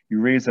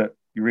raise a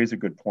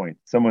good point.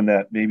 Someone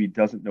that maybe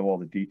doesn't know all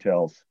the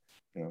details,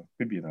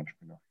 could be an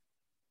entrepreneur.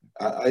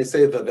 I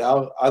say that there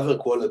are other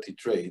quality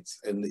traits,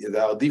 and they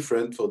are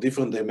different for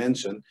different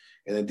dimension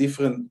and a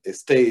different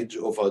stage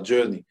of our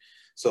journey.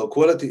 So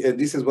quality, and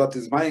this is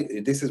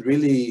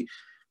really,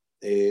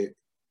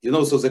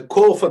 so the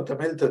core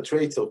fundamental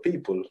traits of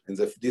people, and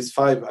these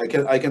five,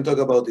 I can talk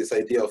about this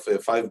idea of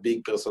five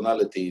big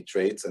personality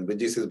traits, and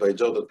this is by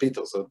Jordan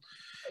Peterson,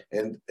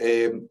 and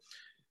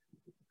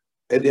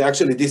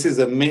actually this is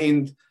a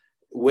main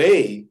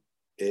way.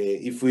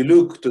 If we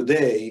look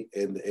today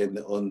and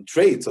on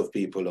traits of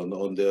people,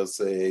 on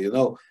this,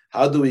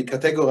 how do we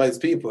categorize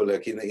people,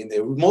 like in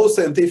the most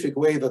scientific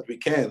way that we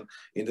can,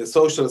 in the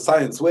social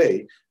science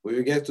way, we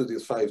will get to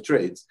these five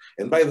traits.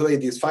 And by the way,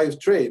 these five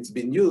traits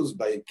been used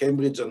by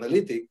Cambridge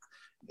Analytica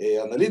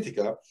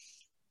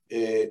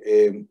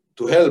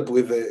to help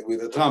with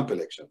the Trump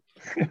election.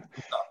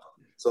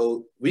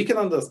 So we can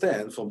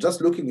understand from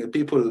just looking at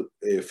people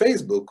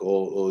Facebook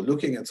or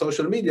looking at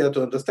social media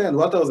to understand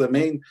what are the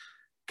main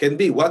can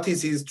be, what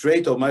is his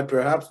trait, or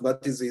perhaps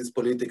what is his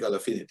political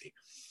affinity.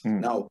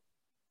 Now,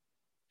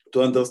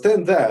 to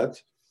understand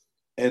that,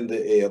 and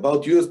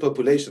about US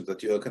population,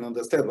 that you can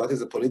understand what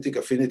is a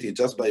political affinity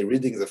just by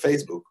reading the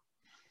Facebook,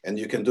 and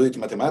you can do it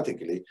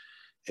mathematically.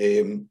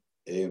 This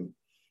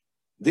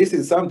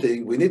is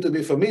something we need to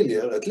be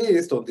familiar, at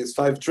least on these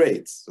five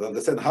traits, to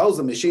understand how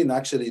the machine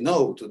actually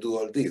know to do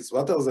all this.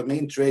 What are the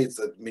main traits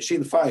that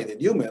machine find in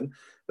human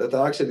that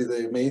are actually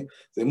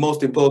the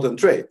most important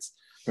traits?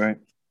 Right.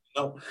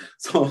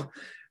 So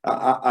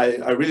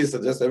I really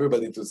suggest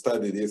everybody to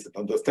study this and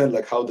understand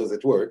how does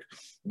it work.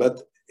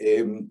 But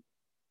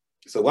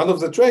so one of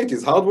the traits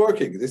is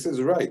hardworking. This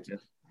is right. Yes.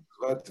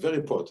 But very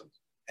important.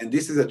 And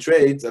this is a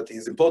trait that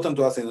is important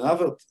to us in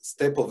another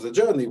step of the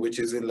journey, which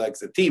is in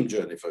the team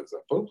journey, for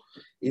example.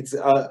 It's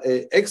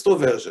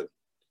extroversion.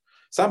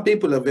 Some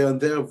people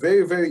are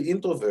very, very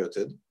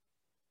introverted.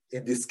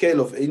 In the scale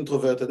of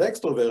introverted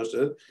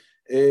extroversion,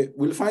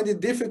 will find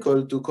it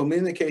difficult to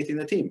communicate in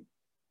a team.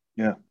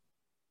 Yeah.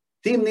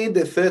 Team need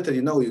a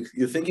certain,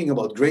 you're thinking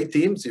about great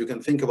teams, you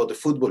can think about the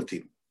football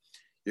team.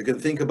 You can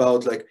think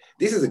about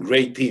this is a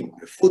great team.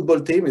 A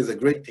football team is a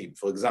great team,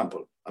 for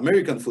example,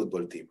 American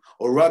football team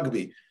or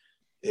rugby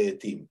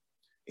team.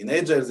 In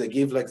Agile, they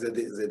give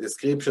the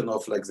description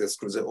of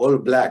the All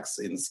Blacks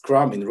in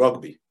Scrum in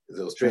rugby,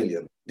 the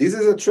Australian. This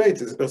is a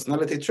trait, it's a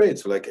personality trait,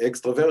 so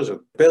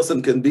extroversion. A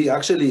person can be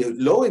actually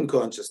low in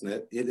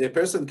consciousness, a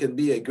person can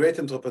be a great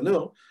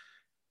entrepreneur,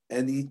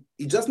 and he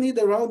just need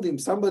around him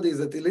somebody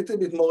that's a little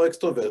bit more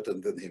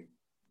extroverted than him,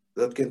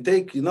 that can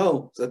take,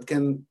 that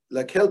can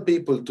help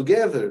people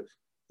together.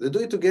 They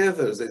do it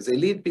together. They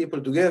lead people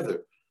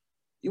together.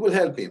 You will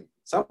help him.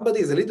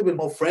 Somebody is a little bit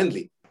more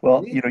friendly.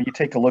 Well, you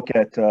take a look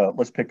at,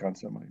 let's pick on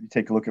someone. You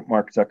take a look at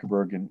Mark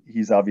Zuckerberg, and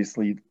he's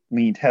obviously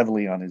leaned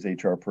heavily on his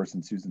HR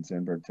person, Susan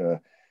Sandberg,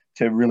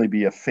 to really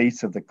be a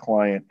face of the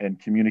client and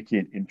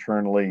communicate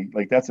internally.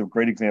 That's a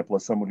great example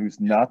of someone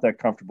who's not that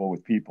comfortable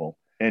with people.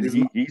 And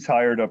he's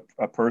hired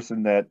a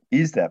person that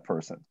is that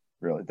person,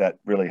 really, that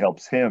really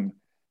helps him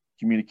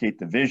communicate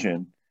the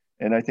vision.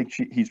 And I think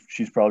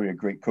she's probably a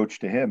great coach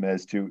to him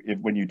as to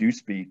when you do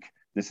speak,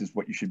 this is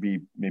what you should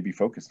be maybe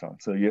focused on.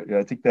 So yeah,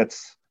 I think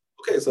that's...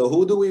 Okay, so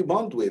who do we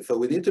bond with? So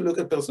we need to look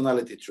at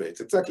personality traits.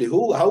 Exactly.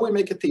 How we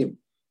make a team.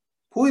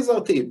 Who is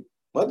our team?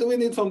 What do we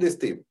need from this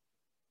team?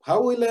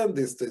 How we learn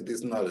this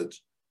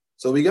knowledge?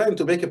 So we're going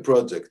to make a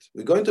project.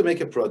 We're going to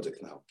make a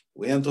project now.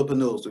 We're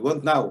entrepreneurs. We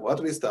want now, what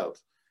do we start?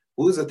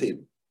 Who is the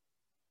team?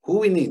 Who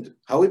we need?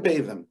 How we pay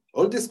them?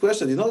 All these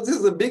questions, this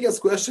is the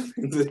biggest question.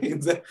 This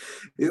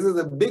is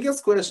the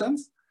biggest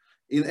questions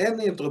in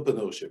any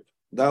entrepreneurship.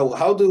 Now,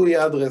 how do we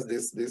address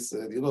this? This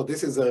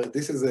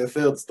is a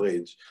third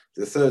stage,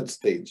 the third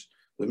stage.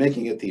 We're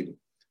making a team.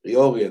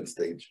 Reorient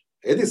stage.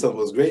 Edison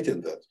was great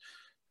in that.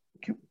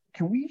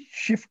 Can we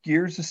shift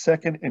gears a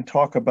second and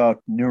talk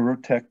about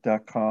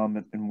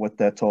neurotech.com and what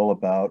that's all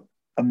about?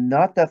 I'm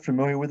not that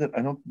familiar with it.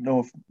 I don't know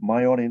if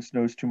my audience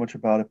knows too much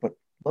about it, but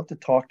I'd love to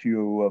talk to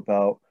you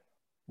about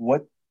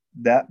what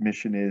that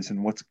mission is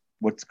and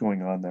what's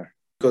going on there.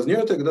 Because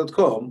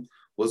neurotech.com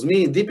was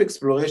me in deep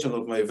exploration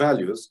of my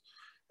values,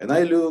 and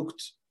I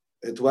looked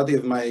at what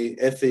is my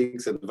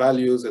ethics and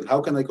values and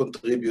how can I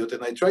contribute,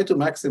 and I try to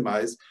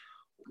maximize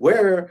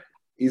where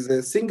is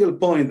a single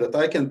point that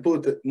I can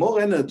put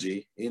more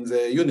energy in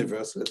the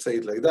universe, let's say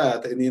it like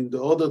that, and in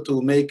order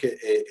to make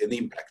an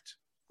impact.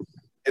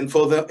 And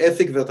for the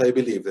ethic that I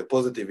believe, the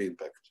positive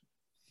impact,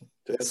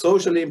 the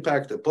social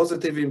impact, the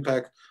positive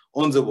impact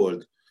on the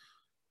world.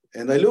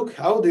 And I look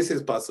how this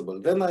is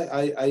possible. Then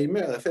I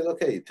said,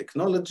 okay,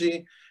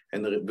 technology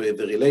and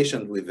the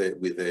relation with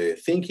the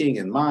thinking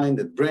and mind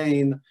and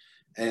brain.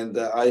 And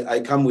I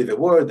come with a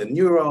word, a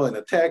neuro and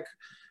a tech,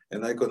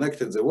 and I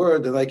connected the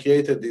word and I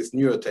created this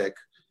neurotech.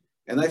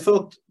 And I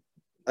thought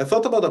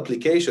about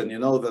application,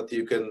 that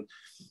you can,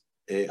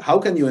 how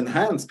can you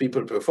enhance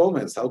people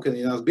performance? How can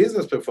you enhance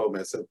business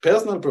performance and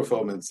personal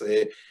performance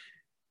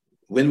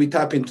when we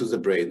tap into the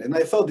brain? And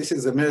I thought this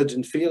is an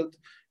emerging field,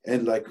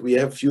 and like we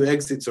have few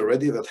exits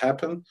already that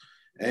happen,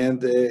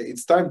 and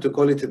it's time to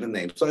call it in a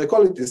name. So I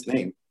call it this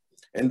name,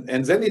 and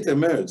then it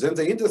emerged. Then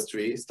the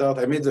industry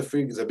started. I made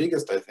the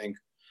biggest, I think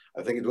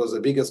it was the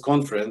biggest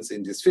conference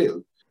in this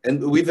field,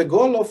 and with the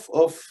goal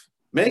of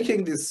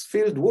making this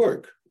field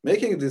work,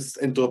 making these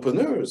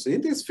entrepreneurs in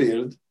this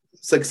field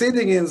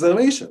succeeding in their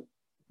mission.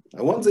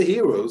 I want the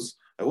heroes.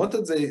 I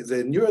wanted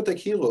the neurotech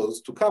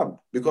heroes to come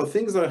because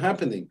things are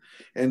happening,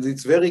 and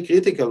it's very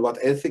critical what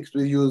ethics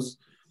we use.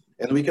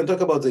 And we can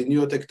talk about the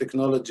neurotech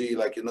technology,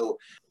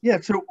 Yeah.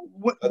 So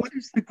what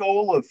is the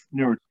goal of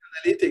neurotech?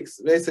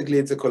 Analytics? Basically,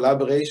 it's a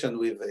collaboration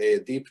with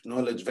Deep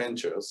Knowledge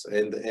Ventures,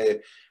 and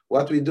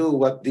what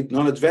Deep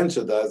Knowledge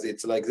Venture does,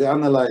 it's like they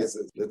analyze,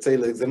 let's say,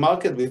 like the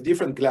market with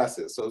different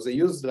classes. So they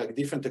use like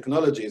different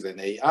technologies and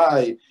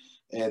AI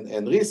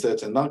and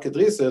research and market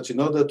research in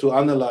order to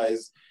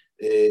analyze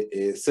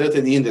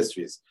certain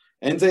industries.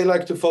 And they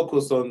like to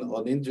focus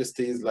on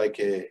industries like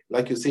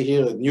you see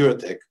here at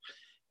neurotech.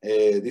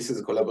 This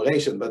is a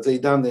collaboration, but they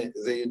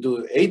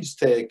do age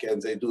tech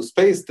and they do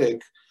space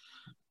tech,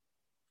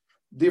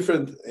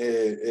 different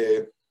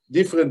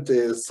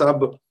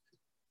sub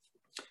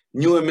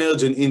new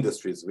emerging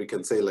industries, we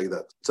can say like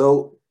that.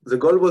 So the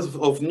goal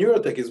of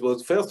neurotech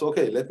was first,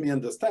 okay, let me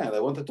understand. I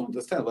wanted to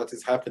understand what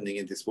is happening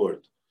in this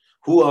world.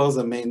 Who are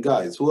the main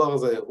guys? Who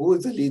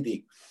is the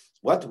leading?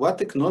 What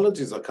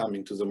technologies are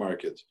coming to the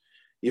market?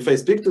 If I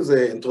speak to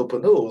the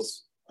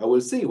entrepreneurs, I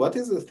will see what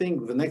is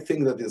the next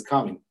thing that is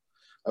coming.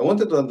 I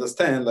wanted to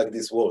understand like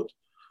this world.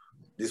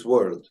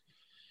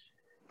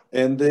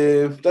 And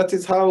that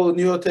is how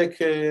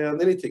Neurotech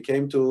Analytic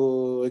came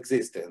to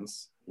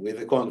existence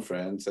with a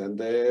conference, and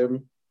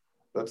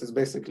that is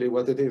basically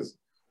what it is.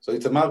 So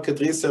it's a market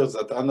research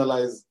that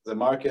analyzes the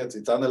markets,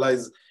 it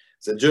analyzes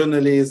the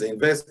journalists, the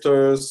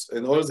investors,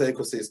 and all the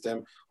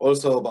ecosystem,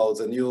 also about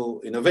the new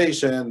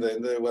innovation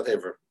and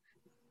whatever.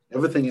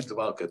 Everything in the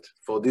market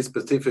for this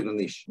specific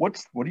niche. What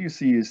do you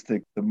see is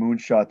the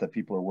moonshot that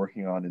people are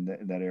working on in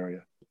that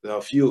area? There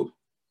are few.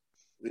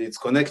 It's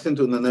connecting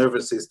to the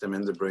nervous system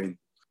and the brain.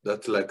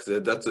 That's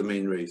the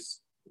main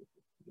race.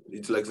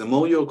 It's like the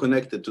more you're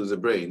connected to the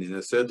brain in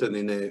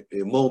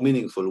a more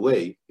meaningful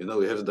way,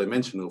 we have the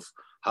dimension of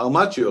how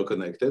much you're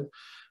connected,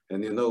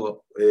 and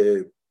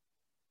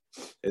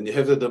and you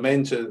have the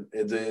dimension,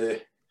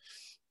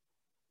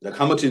 like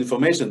how much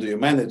information do you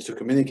manage to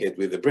communicate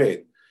with the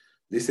brain.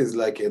 This is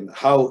like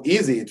how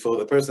easy it for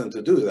the person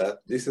to do that.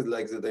 This is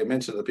like the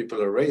dimension that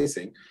people are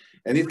racing,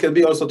 and it can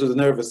be also to the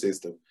nervous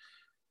system,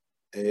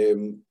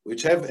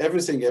 which have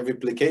every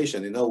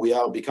application. We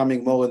are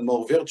becoming more and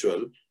more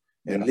virtual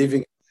and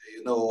living,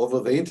 over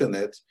the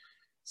internet.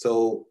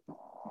 So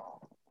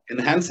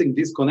enhancing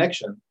this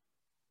connection,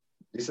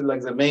 this is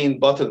like the main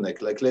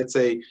bottleneck. Like, let's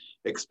say,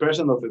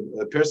 expression of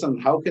a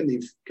person. How can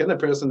a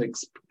person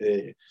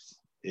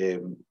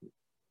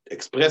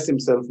express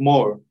himself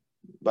more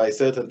by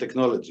certain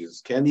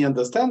technologies? Can he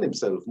understand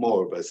himself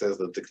more by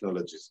certain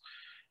technologies?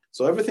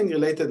 So everything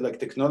related, like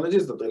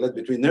technologies that relate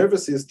between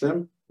nervous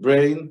system,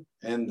 brain,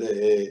 and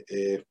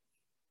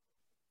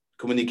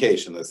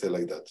communication, I say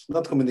like that.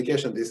 Not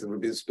communication, this will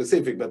be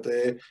specific, but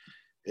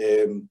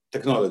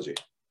technology.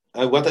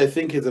 What I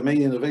think is the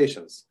main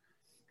innovations.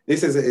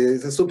 This is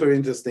a super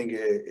interesting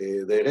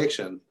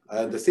direction.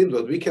 The thing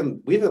that we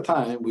can, with the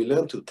time, we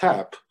learn to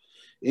tap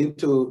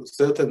into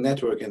certain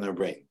network in our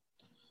brain.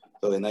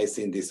 So, and I've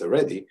seen this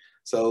already.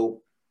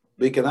 So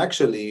we can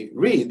actually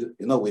read,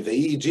 with the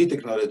EEG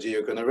technology,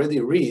 you can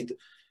already read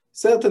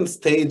certain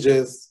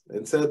stages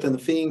and certain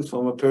things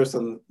from a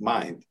person's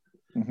mind.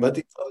 Mm-hmm. But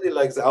it's only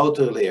like the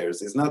outer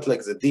layers. It's not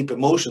like the deep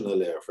emotional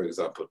layer, for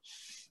example.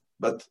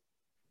 But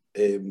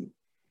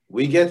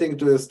we get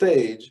into a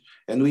stage,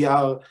 and we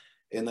are,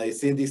 and I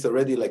see this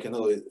already, like,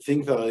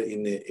 things are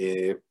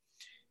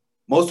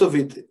most of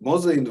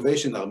the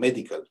innovation are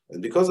medical.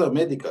 And because they're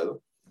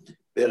medical,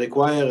 they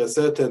require a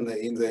certain,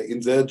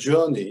 in their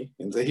journey,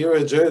 in the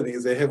hero journey,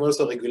 they have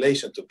also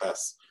regulation to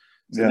pass.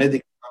 The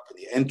medical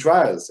company and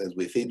trials, as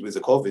we see it with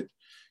the COVID,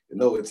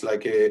 it's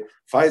like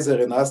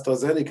Pfizer and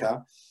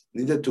AstraZeneca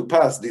needed to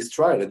pass this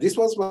trial. And this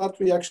was what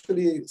we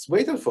actually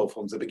waited for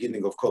from the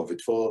beginning of COVID,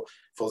 for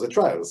the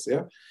trials,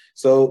 yeah?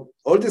 So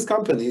all these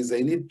companies,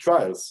 they need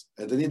trials,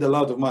 and they need a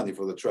lot of money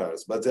for the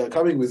trials, but they're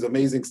coming with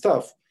amazing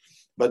stuff.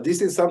 But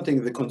this is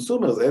something the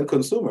consumer, the end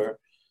consumer,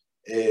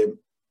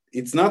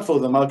 it's not for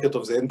the market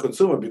of the end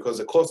consumer because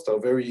the costs are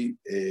very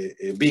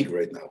big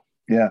right now.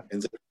 Yeah.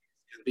 And they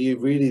can be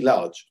really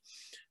large.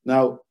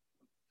 Now,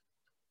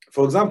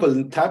 for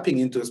example, tapping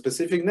into a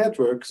specific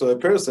network, so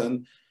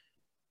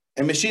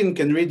a machine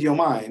can read your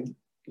mind,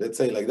 let's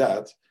say like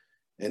that,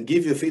 and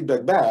give you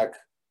feedback back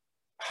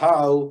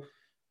how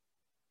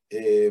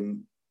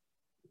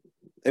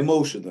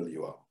emotional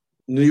you are,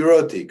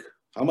 neurotic,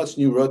 how much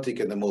neurotic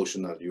and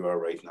emotional you are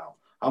right now,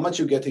 how much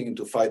you're getting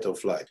into fight or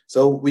flight.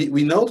 So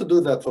we know to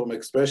do that from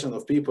expression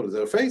of people,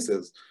 their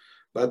faces,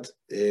 but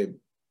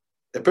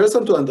a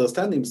person to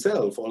understand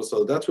himself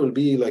also, that will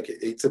be like,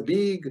 it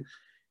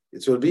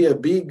will be a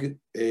big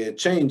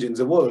change in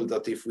the world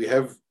that if we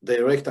have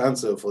direct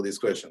answer for these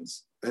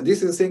questions. And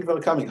this is things that are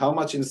coming, how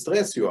much in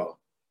stress you are,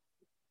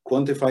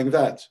 quantifying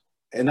that.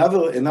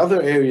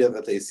 Another area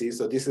that I see,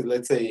 so this is,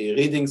 let's say,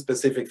 reading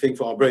specific thing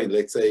from our brain,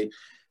 let's say,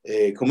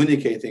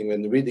 communicating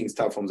and reading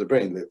stuff from the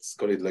brain, let's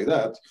call it like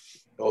that,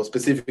 or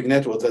specific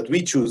networks that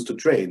we choose to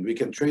train. We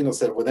can train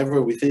ourselves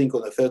whenever we think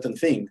on a certain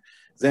thing,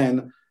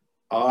 then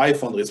our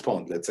iPhone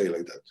responds, let's say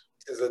like that.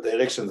 This is the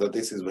direction that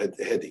this is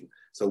heading.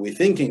 So we're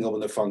thinking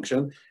of a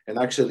function, and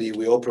actually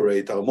we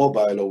operate our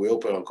mobile or we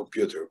operate our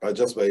computer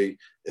just by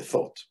a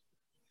thought.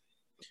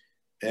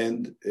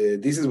 And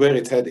this is where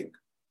it's heading.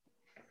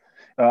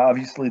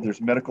 Obviously,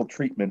 there's medical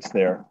treatments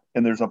there,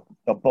 and there's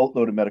a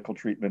boatload of medical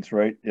treatments,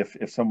 right?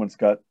 If someone's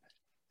got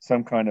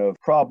some kind of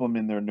problem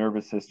in their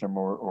nervous system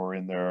or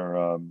in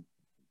their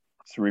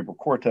cerebral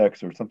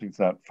cortex, or something's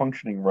not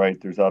functioning right,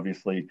 there's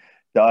obviously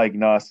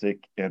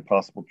diagnostic and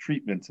possible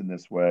treatments in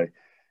this way.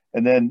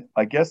 And then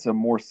I guess a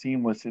more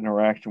seamless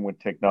interaction with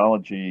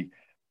technology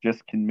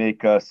just can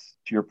make us,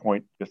 to your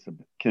point,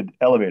 could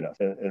elevate us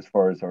as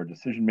far as our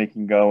decision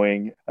making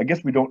going. I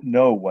guess we don't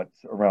know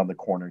what's around the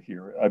corner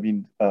here. I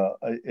mean,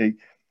 a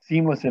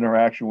seamless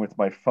interaction with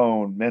my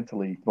phone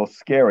mentally, both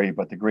scary,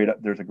 but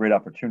there's a great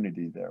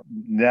opportunity there.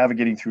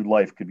 Navigating through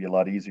life could be a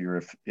lot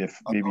easier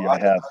if maybe I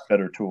have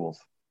better tools.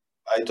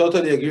 I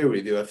totally agree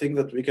with you. I think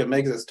that we can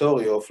make the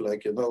story of,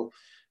 like,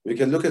 we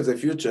can look at the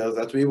future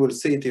that we will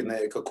sit in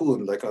a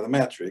cocoon, like on a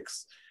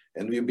matrix,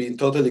 and we've been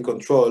totally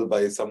controlled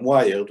by some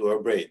wire to our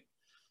brain.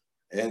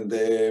 And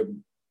there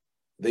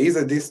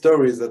is these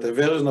stories, that a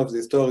version of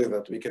the story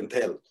that we can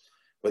tell.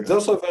 But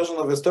there's also a version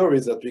of a story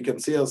that we can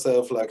see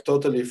ourselves like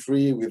totally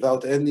free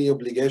without any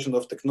obligation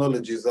of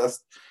technology,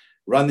 just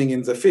running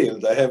in the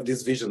field. I have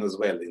this vision as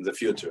well in the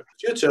future.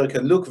 Future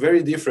can look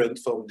very different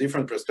from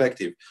different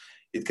perspective.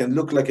 It can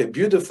look like a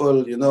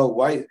beautiful,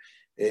 white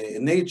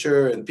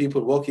nature and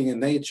people walking in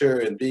nature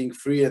and being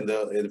free and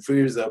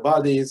free with their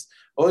bodies,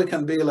 or it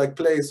can be like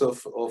place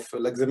of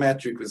like the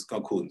matrix with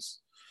cocoons.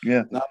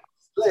 Yeah. Now,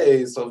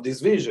 place of this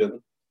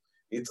vision,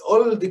 it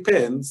all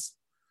depends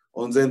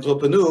on the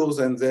entrepreneurs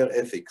and their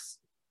ethics.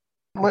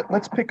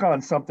 Let's pick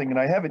on something, and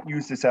I haven't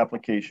used this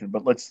application,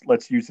 but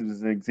let's use it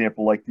as an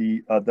example, like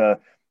the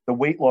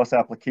weight loss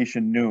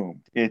application Noom.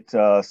 It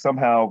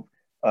somehow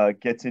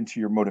gets into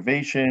your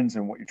motivations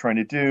and what you're trying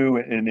to do,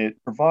 and it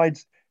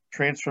provides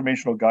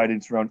transformational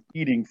guidance around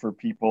eating for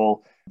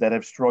people that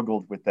have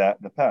struggled with that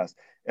in the past.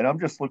 And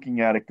I'm just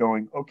looking at it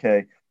going,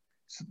 okay,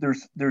 so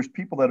there's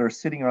people that are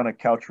sitting on a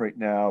couch right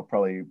now,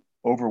 probably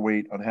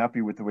overweight,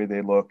 unhappy with the way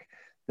they look,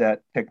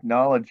 that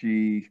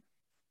technology,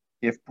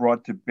 if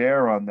brought to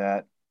bear on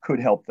that,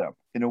 could help them.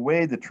 In a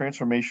way, the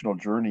transformational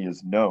journey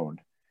is known.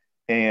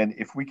 And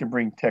if we can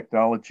bring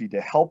technology to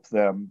help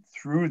them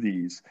through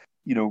these,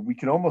 we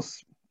can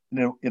almost,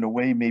 in a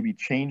way, maybe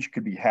change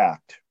could be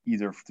hacked,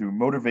 either through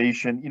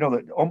motivation,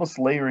 almost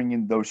layering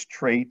in those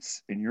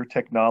traits in your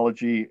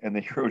technology and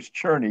the hero's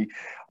journey.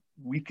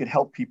 We could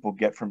help people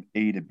get from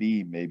A to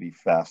B maybe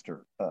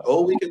faster.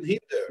 Or we can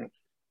hit there.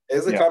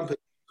 As a company,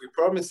 we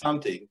promise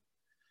something,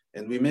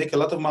 and we make a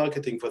lot of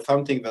marketing for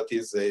something that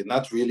is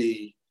not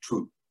really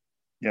true.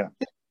 Yeah.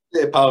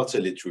 It's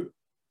partially true.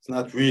 It's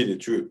not really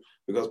true.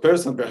 Because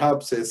person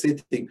perhaps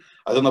sitting,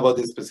 I don't know about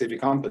this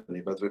specific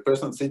company, but the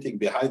person sitting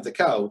behind the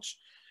couch,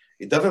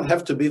 it doesn't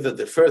have to be that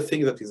the first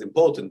thing that is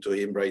important to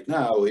him right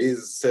now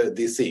is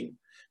this thing.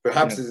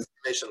 Perhaps it's his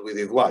relation with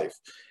his wife.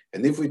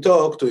 And if we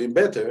talk to him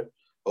better,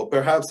 or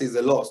perhaps he's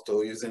a lost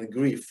or he's in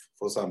grief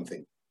for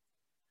something.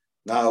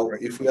 Now,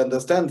 if we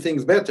understand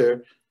things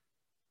better,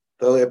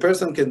 so a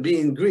person can be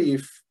in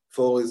grief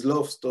for his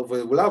loss of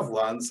loved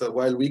ones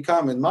while we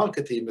come and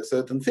market him a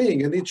certain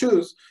thing, and he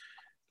choose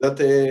that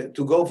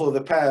to go for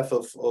the path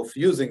of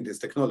using these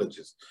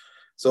technologies.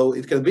 So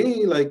it can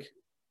be like,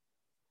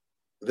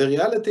 the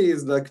reality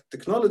is like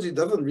technology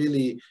doesn't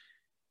really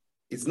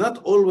it's not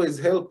always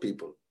help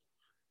people.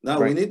 Now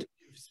Right. we need to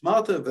be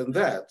smarter than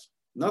that.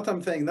 Not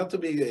I'm saying not to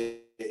be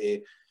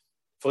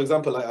for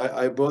example,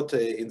 I brought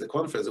in the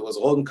conference, it was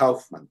Ron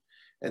Kaufman.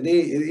 And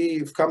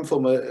he come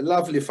from a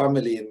lovely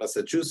family in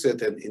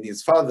Massachusetts, and in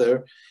his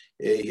father,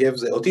 he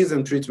has the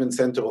Autism Treatment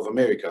Center of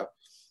America.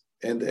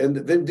 And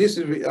this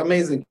is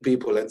amazing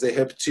people, and they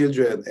help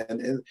children.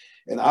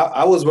 And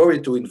I was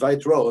worried to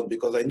invite Ron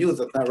because I knew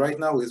that right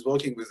now he's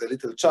working with a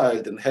little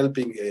child and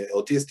helping an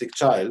autistic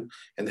child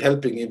and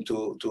helping him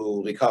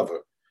to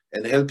recover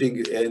and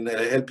helping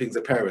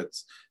the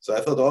parents. So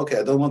I thought, okay,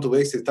 I don't want to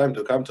waste his time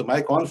to come to my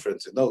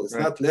conference. It's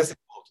Right. not less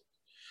important.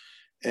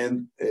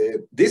 And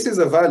this is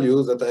a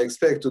value that I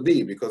expect to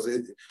be, because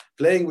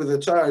playing with a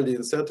child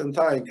in a certain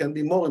time can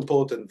be more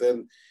important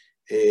than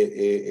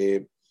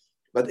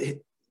but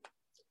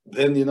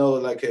then,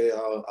 like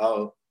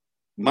our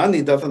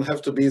money doesn't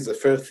have to be the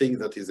first thing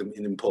that is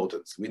in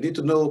importance. We need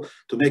to know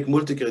to make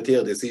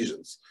multi-criteria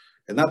decisions,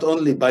 and not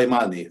only by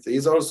money. There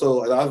is also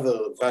other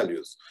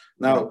values.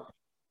 Now,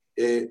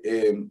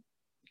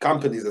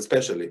 companies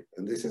especially,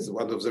 and this is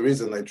one of the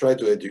reasons I try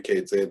to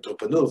educate the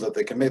entrepreneurs that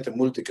they can make a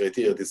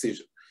multi-criteria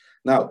decision.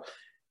 Now,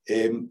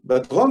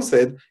 but Ron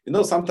said,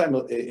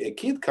 sometimes a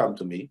kid come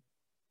to me,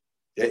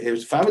 a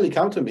family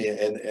come to me,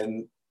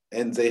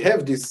 and they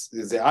have this,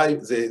 they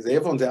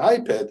have on the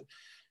iPad,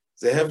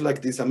 they have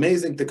like this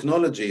amazing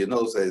technology,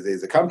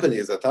 the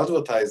companies that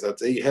advertise that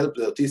they help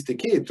the autistic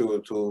kid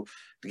to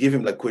give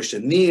him like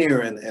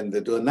questionnaire and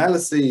they do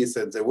analysis,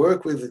 and they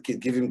work with the kid,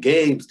 give him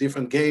games,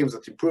 different games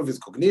that improve his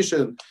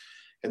cognition.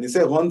 And he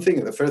said one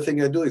thing, the first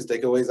thing I do is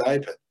take away the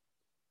iPad.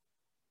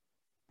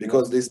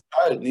 Because this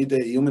child needs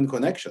a human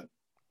connection.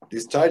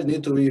 This child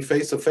needs to be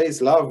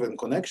face-to-face love and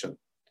connection.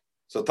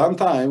 So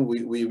sometimes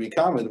we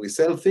come and we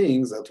sell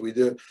things that we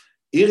do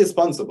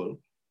irresponsibly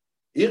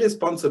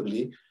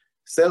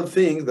sell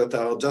things that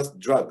are just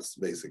drugs,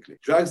 basically.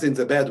 Drugs in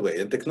the bad way.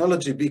 And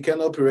technology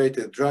can operate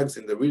as drugs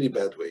in the really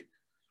bad way.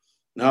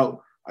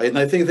 Now, I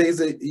think there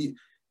is a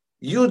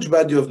huge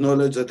body of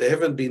knowledge that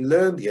haven't been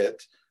learned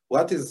yet.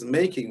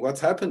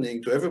 What's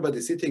happening to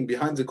everybody sitting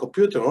behind the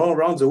computer all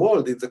around the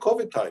world in the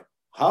COVID time.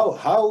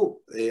 How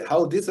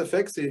this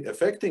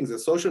affecting the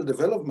social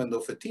development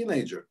of a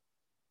teenager.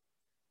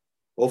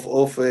 Of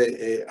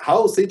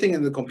how sitting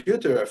in the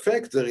computer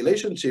affects the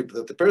relationship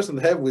that the person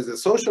have with the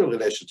social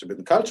relationship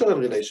and cultural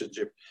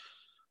relationship.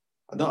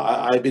 No,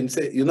 I've been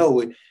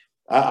saying,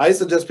 I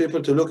suggest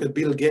people to look at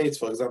Bill Gates,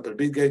 for example,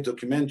 Bill Gates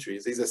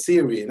documentaries. There's a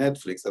series in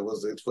Netflix it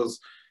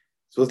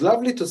was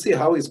lovely to see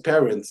how his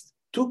parents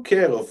took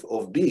care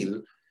of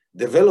Bill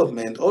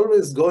development,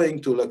 always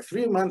going to like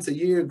 3 months a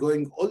year,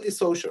 going only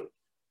social,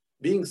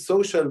 being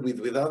social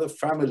with other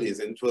families.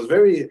 And it was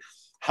very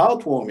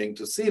heartwarming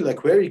to see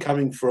like where he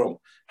coming from,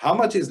 how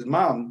much his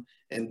mom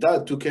and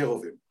dad took care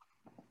of him.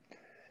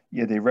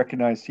 Yeah, they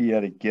recognized he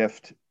had a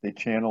gift. They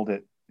channeled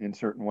it in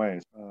certain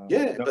ways.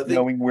 But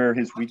knowing where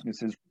his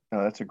weaknesses.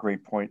 That's a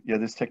great point. Yeah,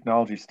 this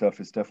technology stuff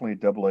is definitely a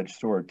double-edged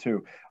sword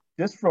too.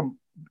 Just from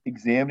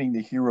examining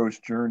the hero's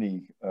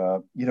journey,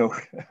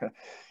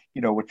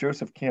 what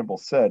Joseph Campbell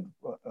said,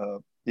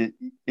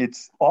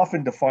 it's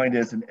often defined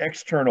as an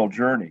external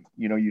journey.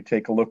 You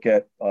take a look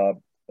at,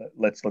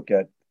 let's look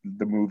at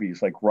the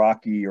movies like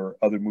Rocky or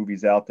other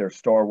movies out there,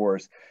 Star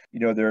Wars.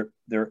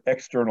 They're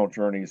external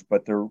journeys,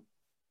 but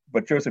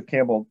Joseph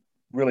Campbell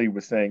really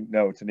was saying,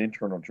 no, it's an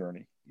internal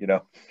journey.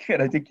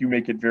 And I think you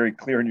make it very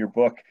clear in your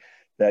book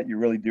that you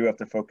really do have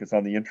to focus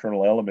on the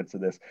internal elements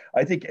of this.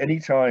 I think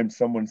anytime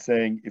someone's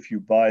saying, if you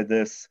buy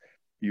this,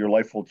 your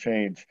life will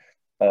change,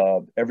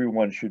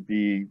 everyone should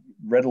be,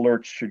 red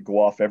alerts should go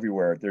off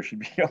everywhere. There should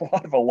be a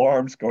lot of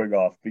alarms going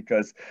off,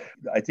 because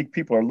I think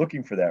people are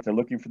looking for that. They're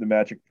looking for the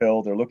magic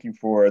pill. They're looking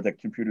for the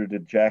computer to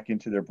jack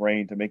into their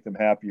brain to make them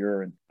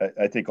happier. And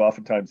I think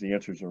oftentimes the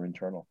answers are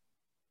internal.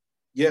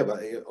 Yeah, but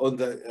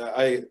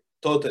I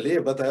totally,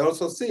 but I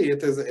also see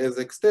it as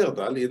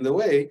external in the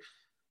way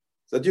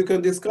that you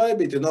can describe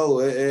it.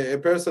 A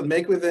person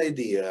make with the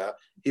idea,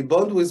 he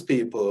bond with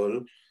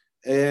people,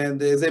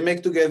 and they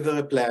make together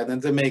a plan, and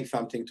they make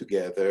something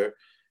together,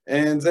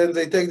 and then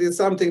they take this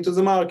something to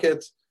the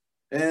market,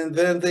 and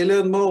then they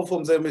learn more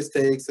from their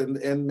mistakes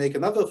and make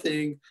another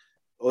thing,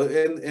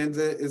 and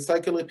the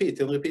cycle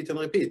repeat and repeat and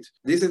repeat.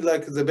 This is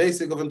like the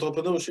basic of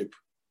entrepreneurship.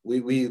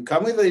 We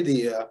come with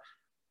idea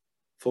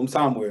from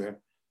somewhere,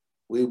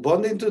 we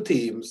bond into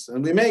teams,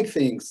 and we make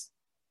things.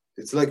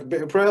 It's like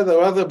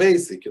rather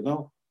basic,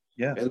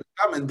 Yeah. And we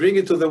come and bring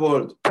it to the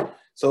world.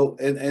 So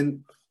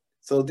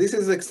so this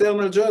is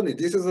external journey.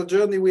 This is a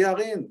journey we are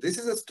in. This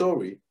is a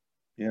story.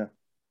 Yeah.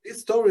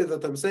 This story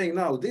that I'm saying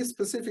now, this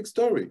specific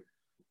story,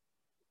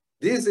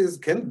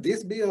 can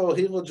this be our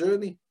hero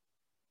journey?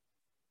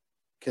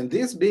 Can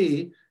this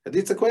be, and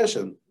it's a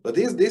question, but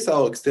is this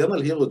our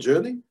external hero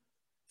journey?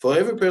 For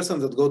every person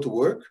that go to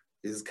work,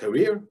 his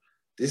career,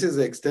 this is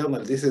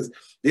external. This is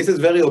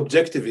very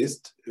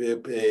objectivist.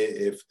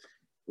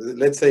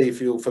 Let's say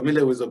if you're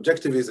familiar with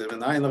objectivism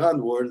and Ayn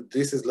Rand world,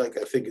 this is like,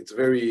 I think it's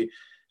very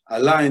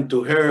aligned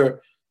to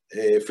her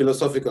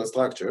philosophical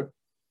structure.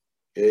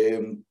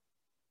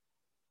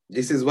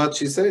 this is what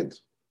she said.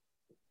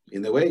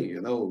 In a way,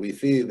 we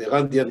see the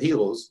Randian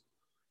heroes.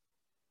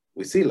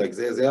 We see like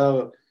they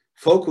are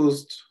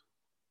focused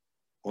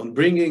on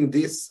bringing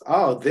this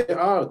art, their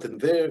art,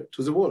 and their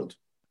to the world.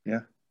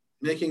 Yeah,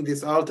 making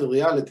this art a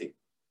reality.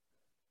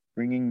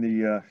 Bringing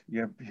the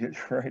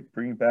right,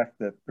 bringing back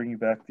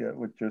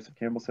what Joseph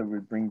Campbell said. We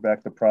bring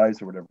back the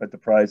prize or whatever, but the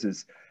prize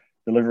is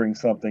delivering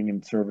something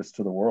in service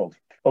to the world.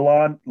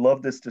 Alon,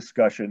 love this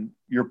discussion.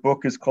 Your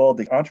book is called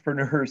The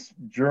Entrepreneur's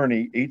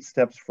Journey: 8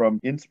 Steps from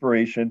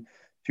Inspiration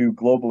to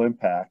Global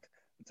Impact.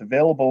 It's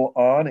available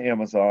on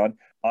Amazon.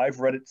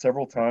 I've read it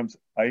several times.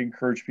 I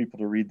encourage people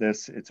to read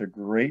this. It's a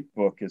great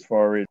book as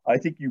far as I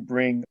think you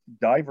bring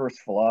diverse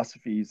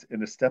philosophies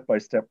in a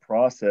step-by-step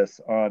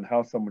process on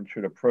how someone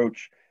should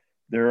approach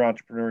their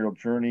entrepreneurial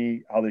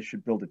journey, how they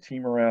should build a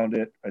team around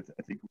it. I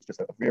think it was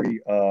just it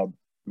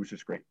was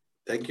just great.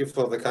 Thank you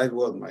for the kind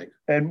word, Mike.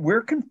 And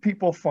where can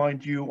people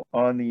find you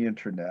on the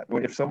internet?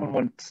 If someone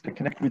wants to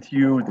connect with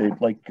you, they'd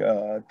like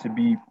to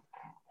be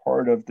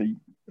part of the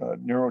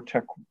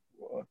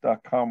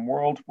neurotech.com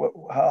world,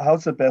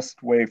 how's the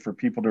best way for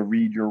people to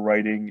read your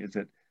writing? Is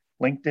it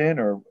LinkedIn,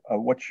 or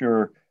what's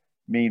your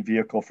main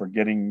vehicle for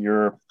getting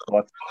your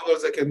thoughts?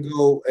 They can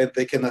go and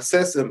they can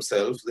assess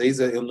themselves. There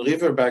is on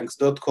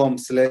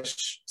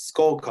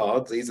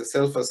riverbanks.com/scorecard, there is a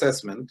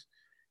self-assessment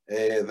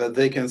that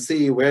they can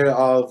see where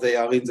they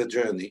are in the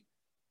journey,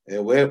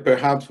 where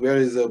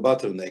is a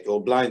bottleneck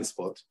or blind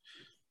spot.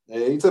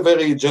 It's a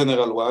very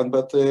general one,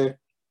 but it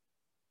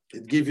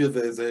gives you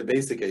the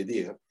basic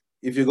idea.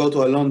 If you go to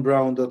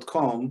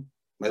alonbraun.com,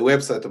 my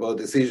website about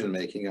decision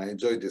making, I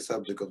enjoy the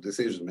subject of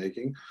decision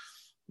making.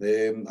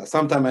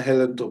 Sometimes I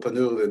had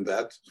entrepreneur in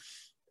that,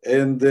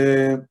 and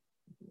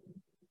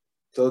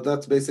so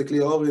that's basically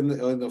all.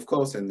 And of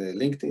course, in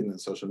LinkedIn and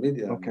social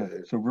media.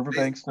 Okay, so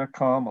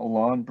riverbanks.com,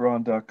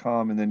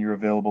 alonbraun.com, and then you're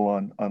available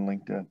on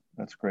LinkedIn.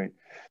 That's great.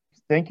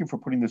 Thank you for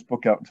putting this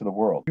book out into the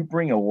world. You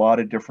bring a lot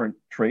of different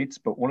traits,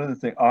 but one of the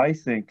things I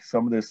think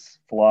some of this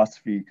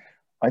philosophy,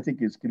 I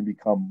think is going to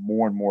become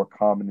more and more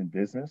common in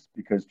business,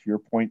 because to your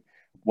point,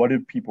 what are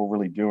people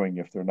really doing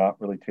if they're not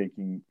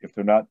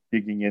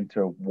digging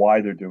into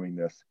why they're doing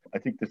this? I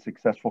think the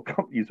successful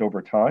companies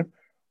over time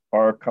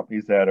are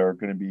companies that are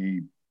going to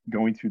be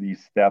going through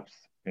these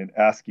steps and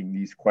asking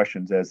these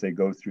questions as they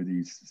go through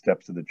these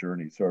steps of the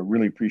journey. So I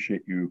really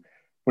appreciate you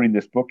putting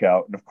this book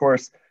out. And of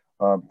course,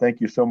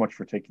 thank you so much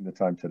for taking the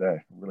time today.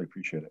 I really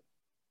appreciate it.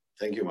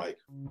 Thank you, Mike.